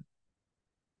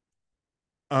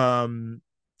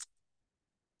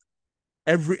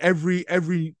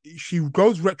she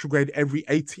goes retrograde every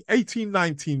 18,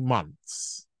 19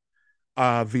 months.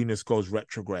 Venus goes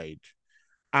retrograde,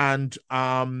 and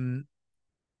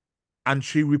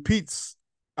she repeats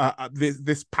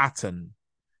this pattern.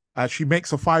 She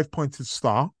makes a 5-pointed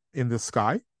star in the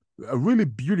sky, really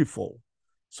beautiful.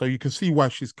 So you can see why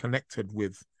she's connected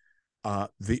with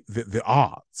the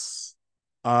arts.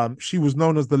 She was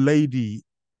known as the Lady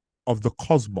of the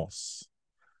Cosmos.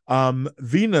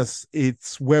 Venus,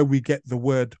 it's where we get the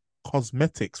word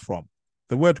cosmetics from.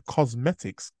 The word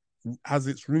cosmetics has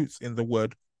its roots in the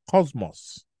word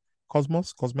cosmos.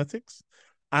 Cosmos, cosmetics.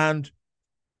 And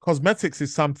Cosmetics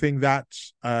is something that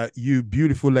you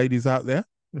beautiful ladies out there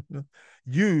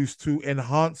use to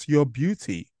enhance your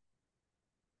beauty.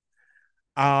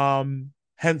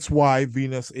 Hence why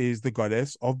Venus is the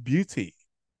goddess of beauty.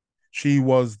 She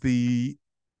was the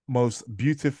most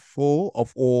beautiful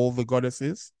of all the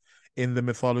goddesses in the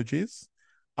mythologies,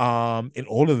 in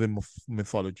all of the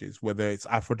mythologies, whether it's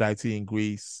Aphrodite in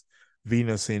Greece,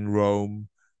 Venus in Rome.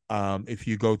 If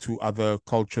you go to other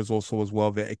cultures also as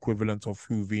well, the equivalent of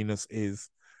who Venus is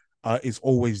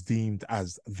always deemed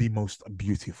as the most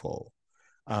beautiful.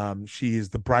 She is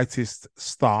the brightest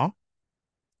star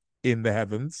in the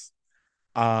heavens.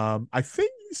 I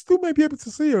think you still may be able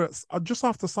to see her just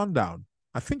after sundown.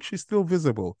 I think she's still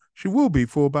visible. She will be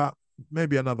for about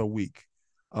maybe another week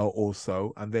or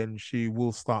so, and then she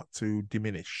will start to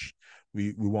diminish.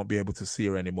 We won't be able to see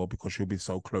her anymore because she'll be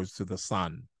so close to the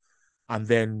sun. And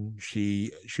then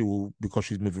she will, because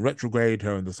she's moving retrograde,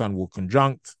 her and the sun will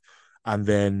conjunct, and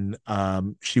then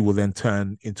she will then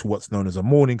turn into what's known as a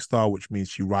morning star, which means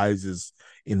she rises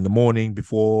in the morning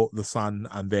before the sun,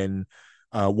 and then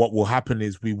what will happen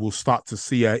is we will start to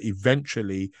see her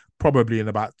eventually, probably in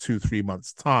about 2-3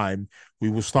 months' time. We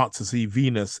will start to see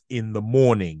Venus in the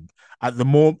morning. At the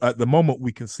moment,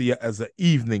 we can see her as an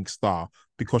evening star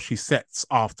because she sets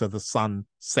after the sun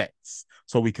sets.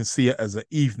 So we can see it as an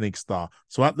evening star.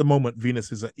 So at the moment,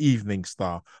 Venus is an evening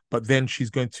star, but then she's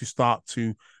going to start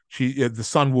to the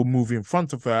sun will move in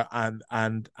front of her,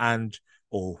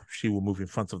 or she will move in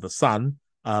front of the sun.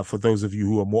 For those of you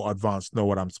who are more advanced, know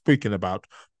what I'm speaking about.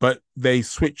 But they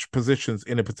switch positions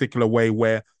in a particular way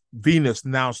where Venus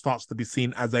now starts to be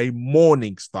seen as a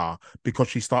morning star because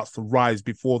she starts to rise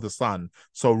before the sun.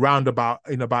 So in about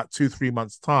 2-3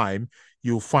 months' time,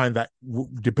 you'll find that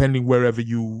depending wherever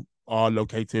you are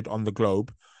located on the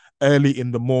globe, early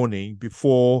in the morning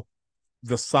before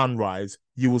the sunrise,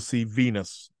 you will see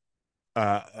Venus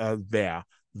there,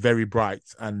 very bright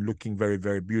and looking very,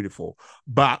 very beautiful.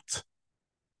 But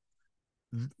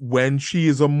when she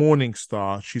is a morning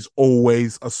star, she's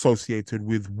always associated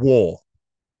with war.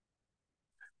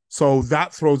 So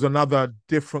that throws another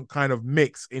different kind of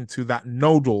mix into that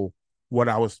nodal, what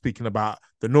I was speaking about,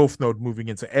 the North Node moving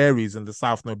into Aries and the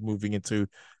South Node moving into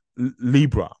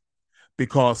Libra,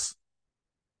 because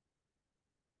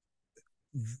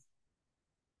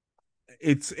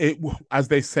it's as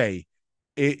they say,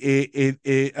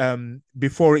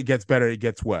 before it gets better, it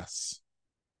gets worse.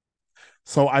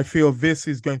 So I feel this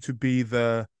is going to be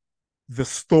the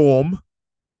storm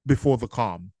before the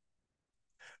calm,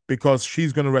 because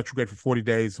she's going to retrograde for 40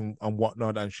 days and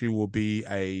whatnot, and she will be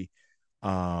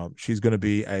she's going to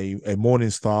be a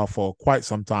morning star for quite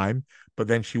some time, but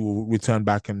then she will return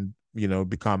back and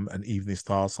become an evening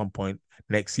star at some point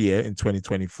next year in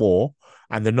 2024,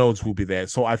 and the nodes will be there.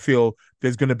 So I feel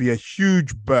there's going to be a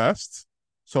huge burst.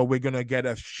 So we're going to get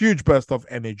a huge burst of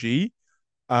energy.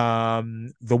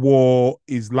 The war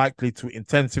is likely to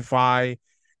intensify.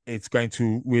 It's going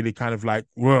to really kind of like,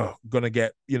 going to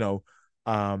get,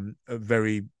 a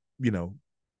very,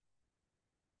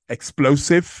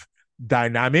 explosive,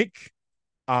 dynamic,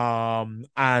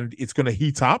 and it's going to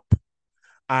heat up.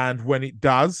 And when it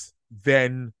does,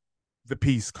 then the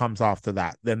peace comes after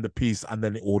that. Then the peace, and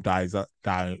then it all dies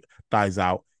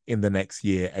out in the next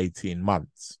year, 18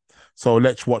 months. So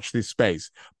let's watch this space.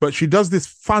 But she does this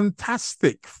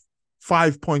fantastic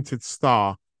 5-pointed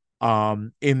star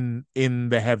in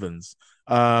the heavens.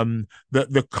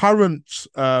 The current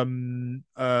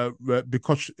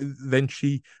because then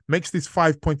she makes this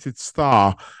 5-pointed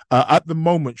star. At the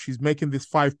moment, she's making this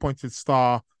 5-pointed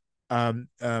star.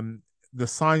 The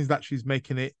signs that she's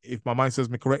making it, if my mind serves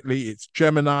me correctly, it's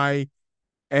Gemini,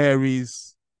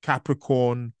 Aries,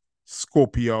 Capricorn,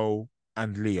 Scorpio,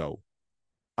 and Leo.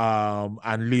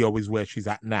 And Leo is where she's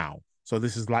at now. So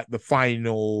this is like the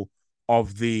final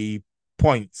of the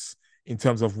points in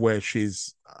terms of where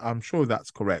she's. I'm sure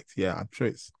that's correct. Yeah, I'm sure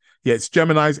it's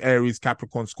Gemini's, Aries,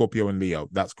 Capricorn, Scorpio, and Leo.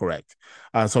 That's correct.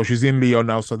 So she's in Leo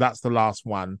now. So that's the last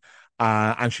one.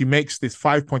 And she makes this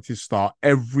 5-pointed star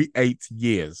every 8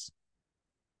 years.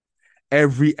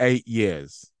 Every 8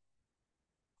 years.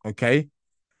 Okay.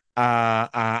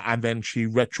 And then she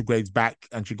retrogrades back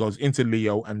and she goes into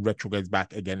Leo and retrogrades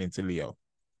back again into Leo.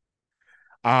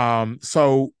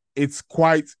 So it's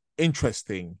quite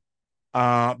interesting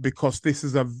because this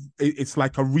is it's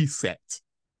like a reset.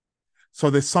 So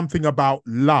there's something about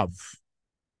love,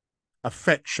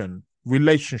 affection,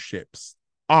 relationships,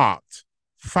 art,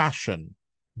 fashion,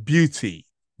 beauty,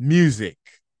 music,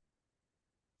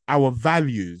 our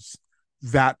values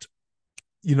that,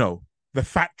 the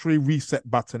factory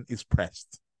reset button is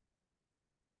pressed.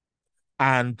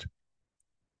 And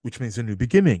which means a new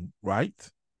beginning, right?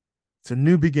 It's a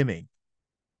new beginning.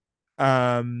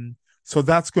 So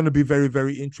that's going to be very,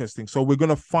 very interesting. So we're going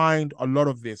to find a lot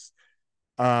of this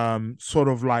sort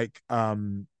of like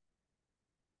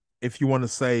if you want to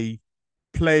say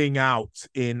playing out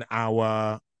in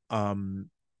our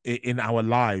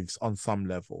lives on some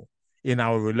level, in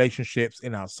our relationships,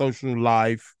 in our social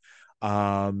life,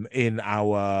 in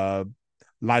our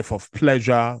life of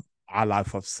pleasure, our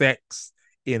life of sex,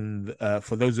 in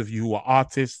for those of you who are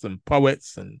artists and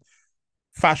poets and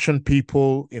fashion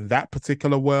people in that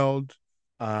particular world,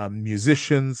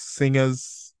 musicians,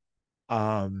 singers.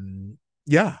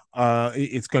 Yeah,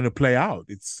 it's going to play out.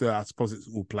 It's I suppose it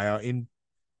will play out in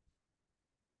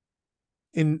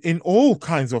all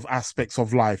kinds of aspects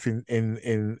of life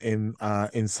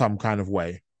in some kind of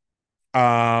way.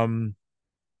 Um,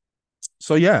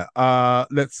 so yeah,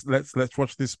 let's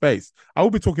watch this space. I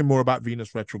will be talking more about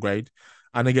Venus retrograde,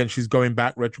 and again, she's going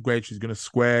back retrograde. She's going to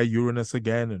square Uranus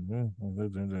again,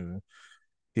 and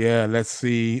yeah, let's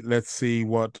see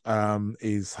what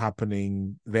is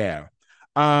happening there.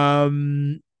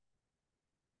 Um,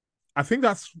 I think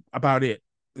that's about it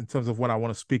in terms of what I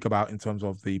want to speak about in terms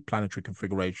of the planetary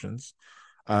configurations.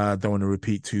 Don't want to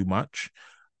repeat too much.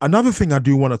 Another thing I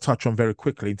do want to touch on very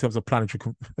quickly in terms of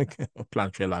planetary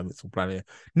alignments or planetary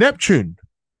Neptune.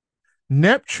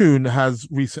 Neptune has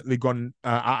recently gone.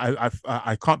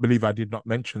 I can't believe I did not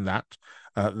mention that.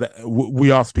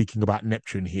 We are speaking about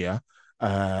Neptune here,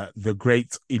 the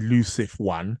great elusive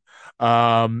one.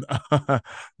 Um,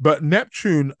 but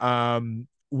Neptune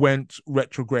went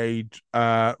retrograde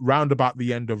round about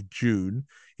the end of June.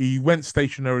 He went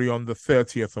stationary on the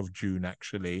 30th of June,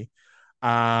 actually,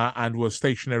 and was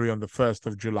stationary on the 1st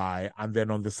of July. And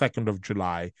then on the 2nd of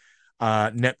July,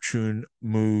 Neptune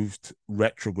moved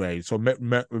retrograde. So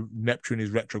Neptune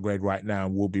is retrograde right now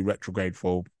and will be retrograde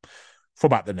for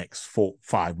about the next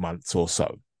 5 months or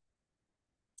so.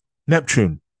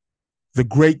 Neptune, the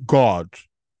great god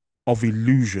of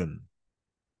illusion,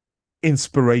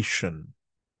 inspiration,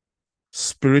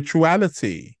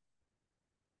 spirituality,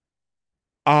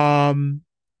 um,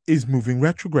 is moving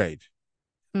retrograde.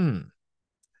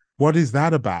 What is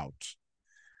that about?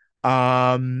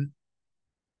 Um,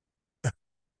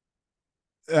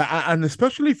 and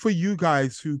especially for you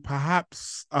guys who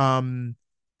perhaps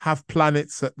have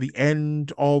planets at the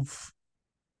end of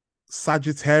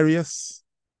Sagittarius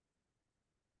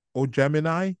or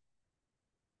Gemini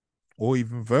or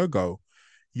even Virgo,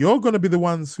 you're going to be the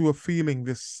ones who are feeling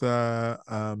this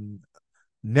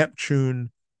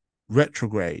Neptune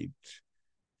retrograde,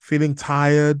 feeling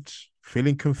tired,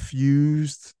 feeling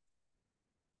confused,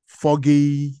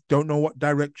 foggy, don't know what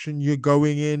direction you're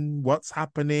going in, what's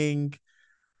happening.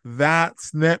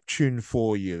 That's Neptune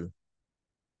for you.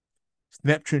 It's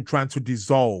Neptune trying to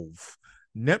dissolve.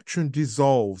 Neptune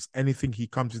dissolves anything he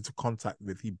comes into contact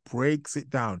with. He breaks it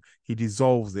down. He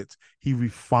dissolves it. He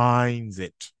refines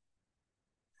it.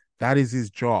 That is his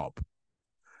job.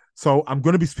 So I'm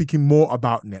going to be speaking more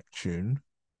about Neptune.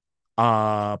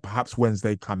 Perhaps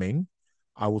Wednesday coming.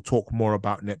 I will talk more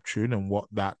about Neptune and what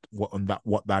that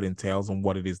entails and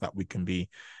what it is that we can be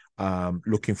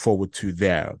looking forward to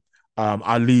there.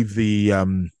 I'll leave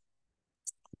the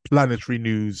planetary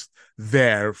news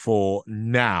there for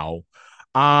now.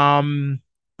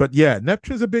 But yeah,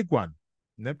 Neptune's a big one.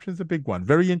 Neptune's a big one.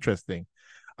 Very interesting.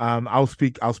 I'll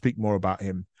speak more about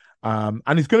him.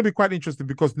 And it's going to be quite interesting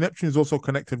because Neptune is also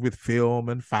connected with film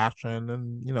and fashion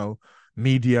and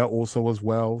media also as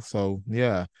well. So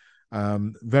yeah,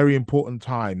 very important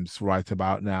times right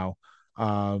about now.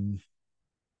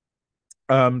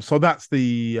 So that's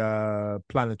the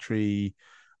planetary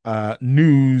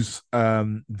news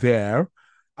there.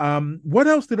 What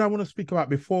else did I want to speak about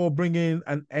before bringing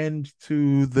an end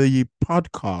to the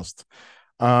podcast?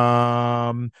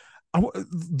 The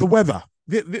weather.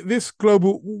 This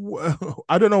global,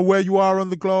 I don't know where you are on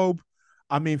the globe.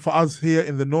 I mean, for us here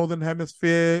in the northern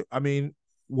hemisphere, I mean,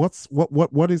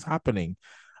 what is happening?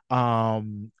 I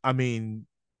mean,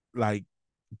 like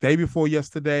day before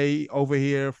yesterday over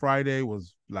here, Friday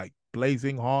was like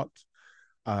blazing hot.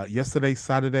 Yesterday,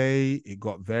 Saturday, it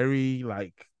got very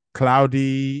like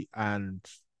cloudy and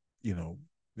you know,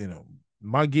 you know,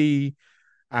 muggy.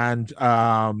 And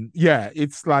yeah,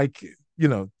 it's like,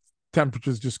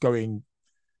 temperatures just going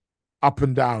up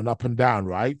and down,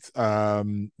 right?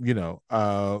 Don't know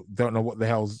what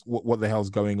the hell's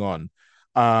going on.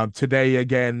 Today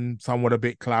again, somewhat a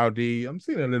bit cloudy. I'm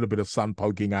seeing a little bit of sun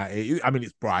poking at it. I mean,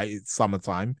 it's bright, it's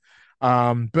summertime.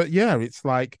 But yeah, it's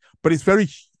like, but it's very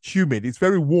humid, it's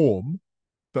very warm,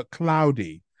 but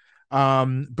cloudy.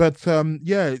 But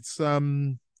yeah,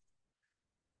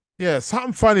 Yeah,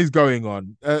 something funny is going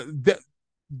on.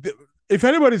 If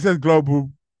anybody says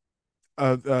global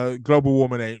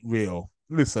warming ain't real,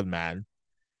 listen, man.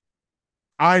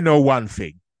 I know one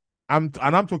thing. I'm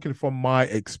talking from my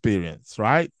experience,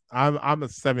 right? I'm a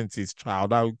 70s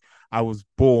child. I was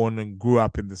born and grew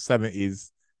up in the 70s,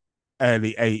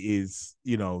 early 80s.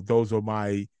 You know, those are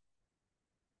my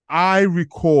I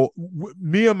recall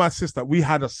me and my sister, we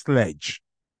had a sledge.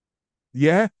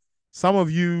 Yeah. Some of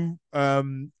you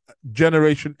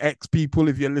Generation X people,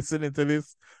 if you're listening to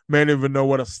this, may not even know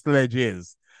what a sledge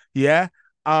is. Yeah.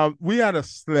 We had a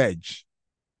sledge,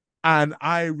 and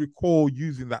I recall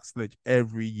using that sledge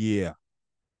every year,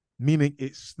 meaning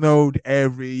it snowed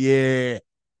every year.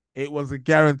 It was a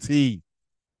guarantee.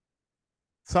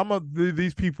 Some of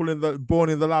these people born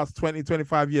in the last 20,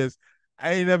 25 years,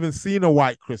 I ain't never seen a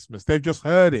white Christmas. They've just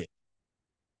heard it.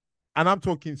 And I'm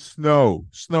talking snow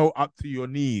up to your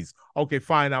knees. Okay,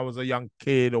 fine, I was a young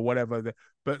kid or whatever,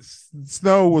 but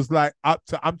snow was like up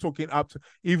to, I'm talking up to,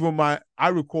 even I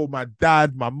recall my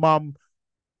dad, my mum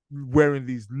wearing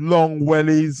these long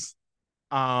wellies.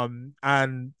 And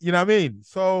you know what I mean?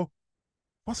 So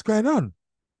what's going on?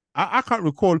 I can't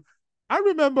recall. I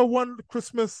remember one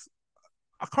Christmas,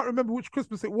 I can't remember which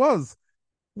Christmas it was,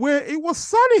 where it was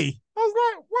sunny. I was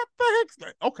like, what the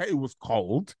heck? Okay, it was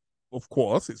cold. Of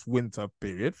course, it's winter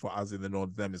period for us in the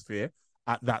Northern Hemisphere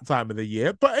at that time of the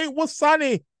year, but it was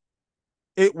sunny.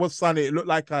 It was sunny. It looked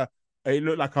like a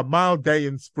mild day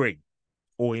in spring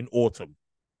or in autumn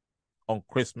on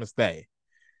Christmas Day.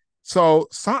 So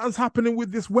something's happening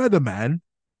with this weather, man.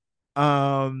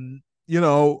 Ice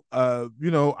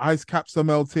caps are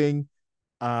melting.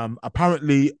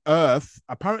 Apparently Earth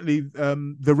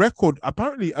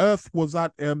was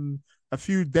at a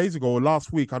few days ago or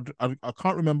last week. I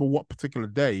can't remember what particular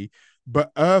day, but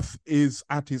Earth is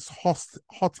at its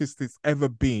hottest it's ever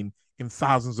been in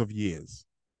thousands of years.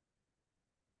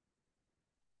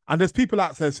 And there's people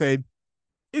out there saying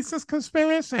it's a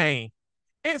conspiracy.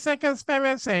 It's a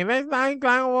conspiracy. There's no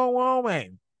global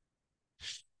warming.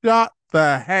 Shut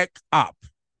the heck up.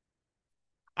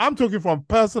 I'm talking from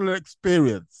personal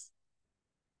experience.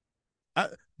 Uh,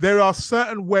 there are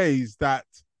certain ways that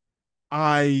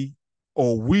I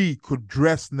or we could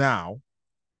dress now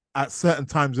at certain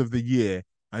times of the year,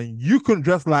 and you couldn't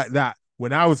dress like that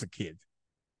when I was a kid.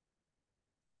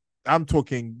 I'm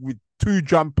talking with two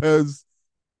jumpers,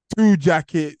 two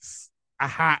jackets, a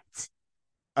hat.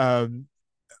 Um,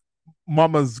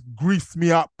 Mama's greased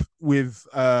me up with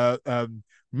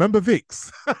remember Vicks.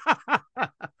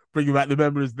 Bringing back the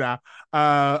memories now.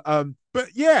 But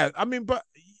yeah, I mean, but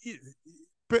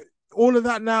all of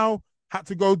that now had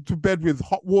to go to bed with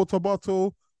hot water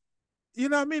bottle. You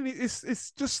know what I mean?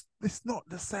 It's just it's not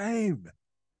the same.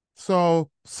 So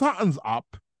something's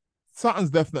up. Something's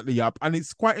definitely up, and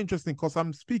it's quite interesting because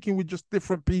I'm speaking with just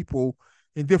different people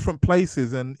in different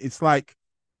places, and it's like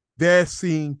they're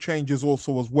seeing changes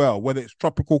also as well. Whether it's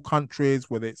tropical countries,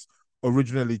 whether it's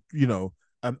originally,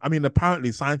 I mean,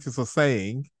 apparently scientists are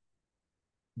saying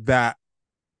that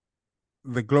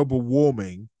the global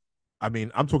warming. I mean,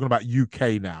 I'm talking about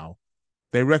UK now.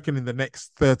 They reckon in the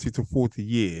next 30 to 40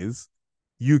 years,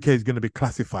 UK is going to be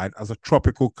classified as a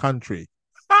tropical country.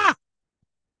 Ah!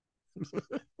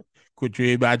 Could you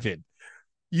imagine?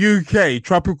 UK,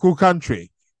 tropical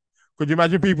country. Could you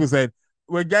imagine people saying,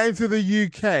 we're going to the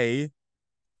UK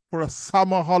for a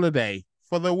summer holiday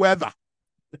for the weather?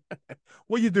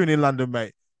 What are you doing in London,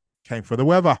 mate? Came for the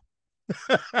weather.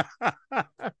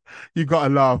 You got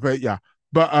to laugh at yeah.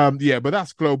 But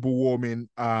that's global warming.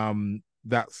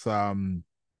 That's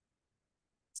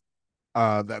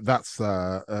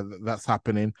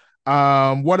happening.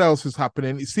 What else is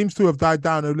happening? It seems to have died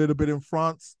down a little bit in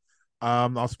France. I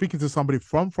was speaking to somebody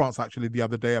from France actually the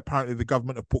other day. Apparently, the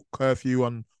government have put curfew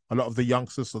on a lot of the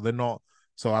youngsters, so they're not.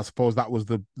 So I suppose that was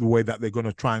the way that they're going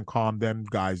to try and calm them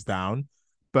guys down.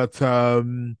 But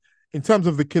in terms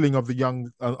of the killing of the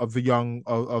young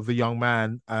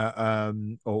man,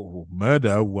 or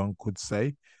murder, one could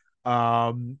say,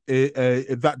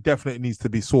 that definitely needs to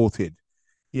be sorted.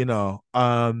 You know,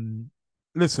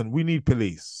 listen, we need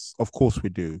police. Of course we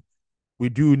do. We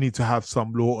do need to have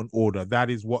some law and order. That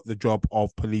is what the job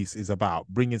of police is about,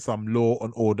 bringing some law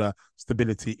and order,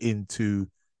 stability into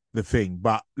the thing.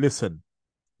 But listen,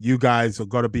 you guys have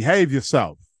got to behave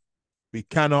yourself. We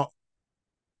cannot,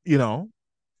 you know,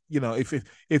 if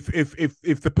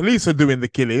the police are doing the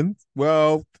killing,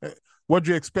 well, what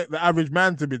do you expect the average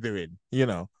man to be doing?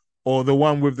 Or the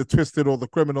one with the twisted or the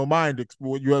criminal mind. If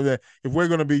we're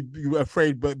going to be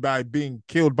afraid by being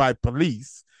killed by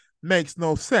police, makes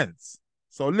no sense.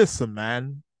 So listen,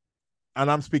 man,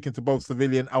 and I'm speaking to both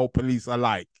civilian or police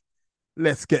alike.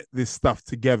 let's get this stuff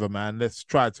together, man. Let's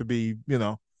try to be,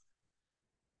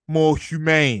 more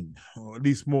humane, or at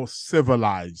least more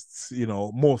civilized,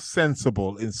 more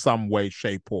sensible in some way,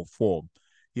 shape, or form.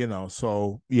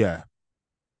 So yeah,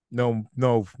 no,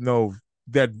 no, no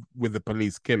dead with the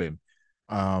police killing.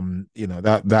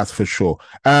 That's for sure.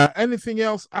 Anything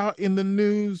else out in the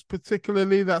news,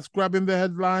 particularly that's grabbing the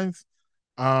headlines?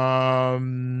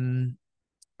 Um,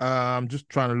 I'm just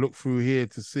trying to look through here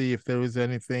to see if there is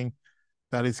anything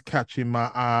that is catching my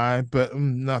eye, but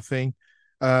nothing.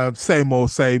 Same old,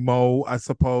 I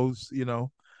suppose.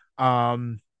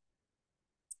 Um,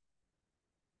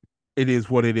 it is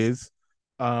what it is.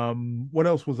 What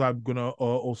else was I gonna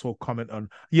also comment on?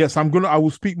 Yes, I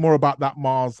will speak more about that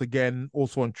Mars again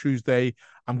also on Tuesday.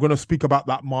 I'm gonna speak about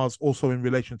that Mars also in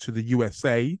relation to the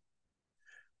USA,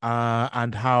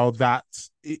 and how that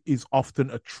is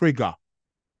often a trigger.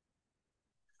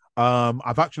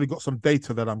 I've actually got some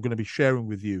data that I'm going to be sharing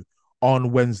with you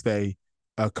on Wednesday,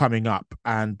 coming up,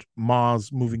 and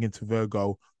Mars moving into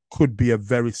Virgo could be a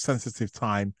very sensitive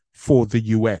time for the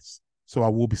US. So I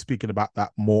will be speaking about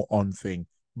that more on thing.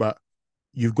 But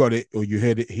you've got it, or you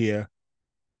heard it here.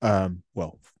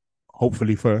 Well,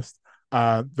 hopefully first,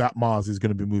 that Mars is going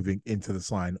to be moving into the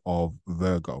sign of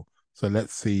Virgo. So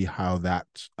let's see how that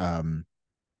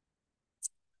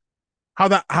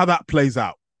plays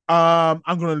out. I'm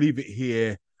gonna leave it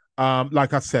here.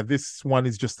 Like I said, this one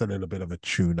is just a little bit of a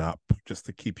tune up, just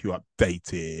to keep you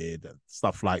updated and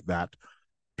stuff like that.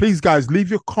 Please, guys, leave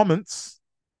your comments.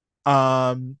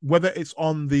 Whether it's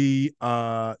on the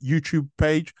YouTube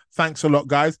page. Thanks a lot,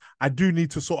 guys. I do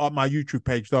need to sort out my YouTube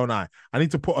page, don't I? I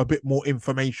need to put a bit more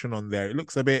information on there. It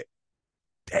looks a bit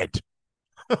dead.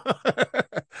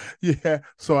 Yeah,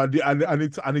 so I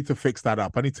need to fix that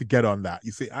up. I need to get on that.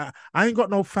 You see, I ain't got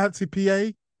no fancy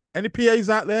PA. Any PAs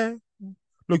out there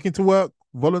looking to work,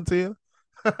 volunteer?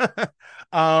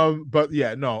 But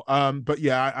yeah, no. But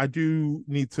yeah, I do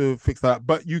need to fix that.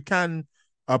 But you can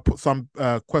put some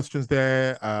questions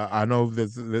there. I know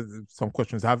there's some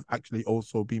questions have actually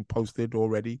also been posted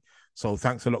already. So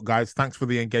thanks a lot, guys. Thanks for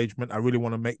the engagement. I really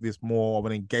want to make this more of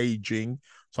an engaging.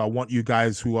 So I want you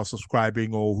guys who are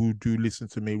subscribing or who do listen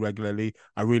to me regularly.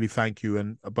 I really thank you,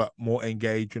 and but more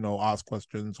engage. Ask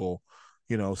questions or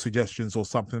suggestions or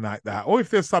something like that. Or if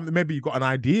there's something, maybe you've got an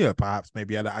idea, perhaps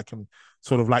maybe that I can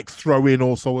sort of like throw in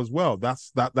also as well.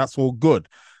 That's all good.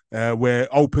 We're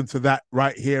open to that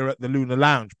right here at the Lunar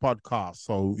Lounge podcast.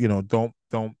 So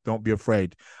don't be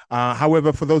afraid.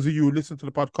 However, for those of you who listen to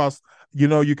the podcast,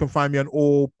 you can find me on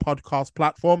all podcast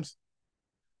platforms.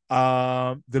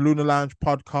 The Lunar Lounge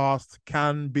podcast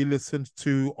can be listened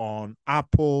to on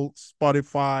Apple,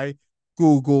 Spotify,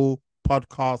 Google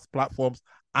podcast platforms,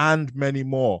 and many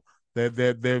more. You've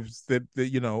got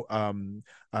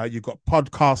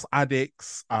podcast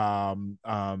addicts. Who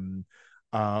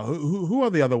are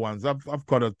the other ones? I've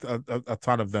got a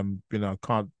ton of them.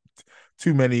 Can't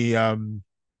too many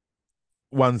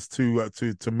ones to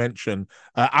mention.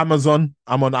 Amazon.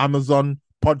 I'm on Amazon,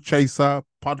 Podchaser,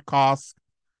 Podcast,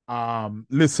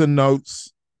 Listen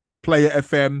Notes, Player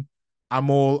FM. I'm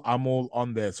all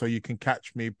on there, so you can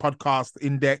catch me. Podcast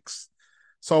Index.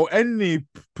 So any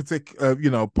particular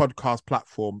podcast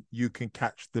platform, you can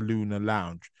catch the Lunar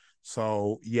Lounge.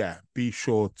 So yeah, be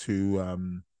sure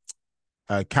to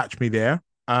catch me there.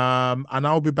 And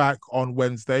I'll be back on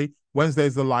Wednesday. Wednesday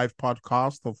is the live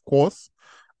podcast, of course.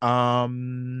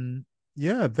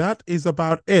 Yeah, that is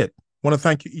about it. Want to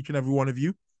thank you, each and every one of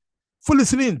you, for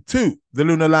listening to the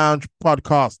Lunar Lounge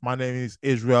podcast. My name is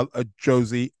Israel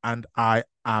Josie, and I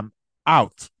am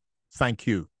out. Thank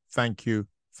you. Thank you.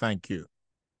 Thank you.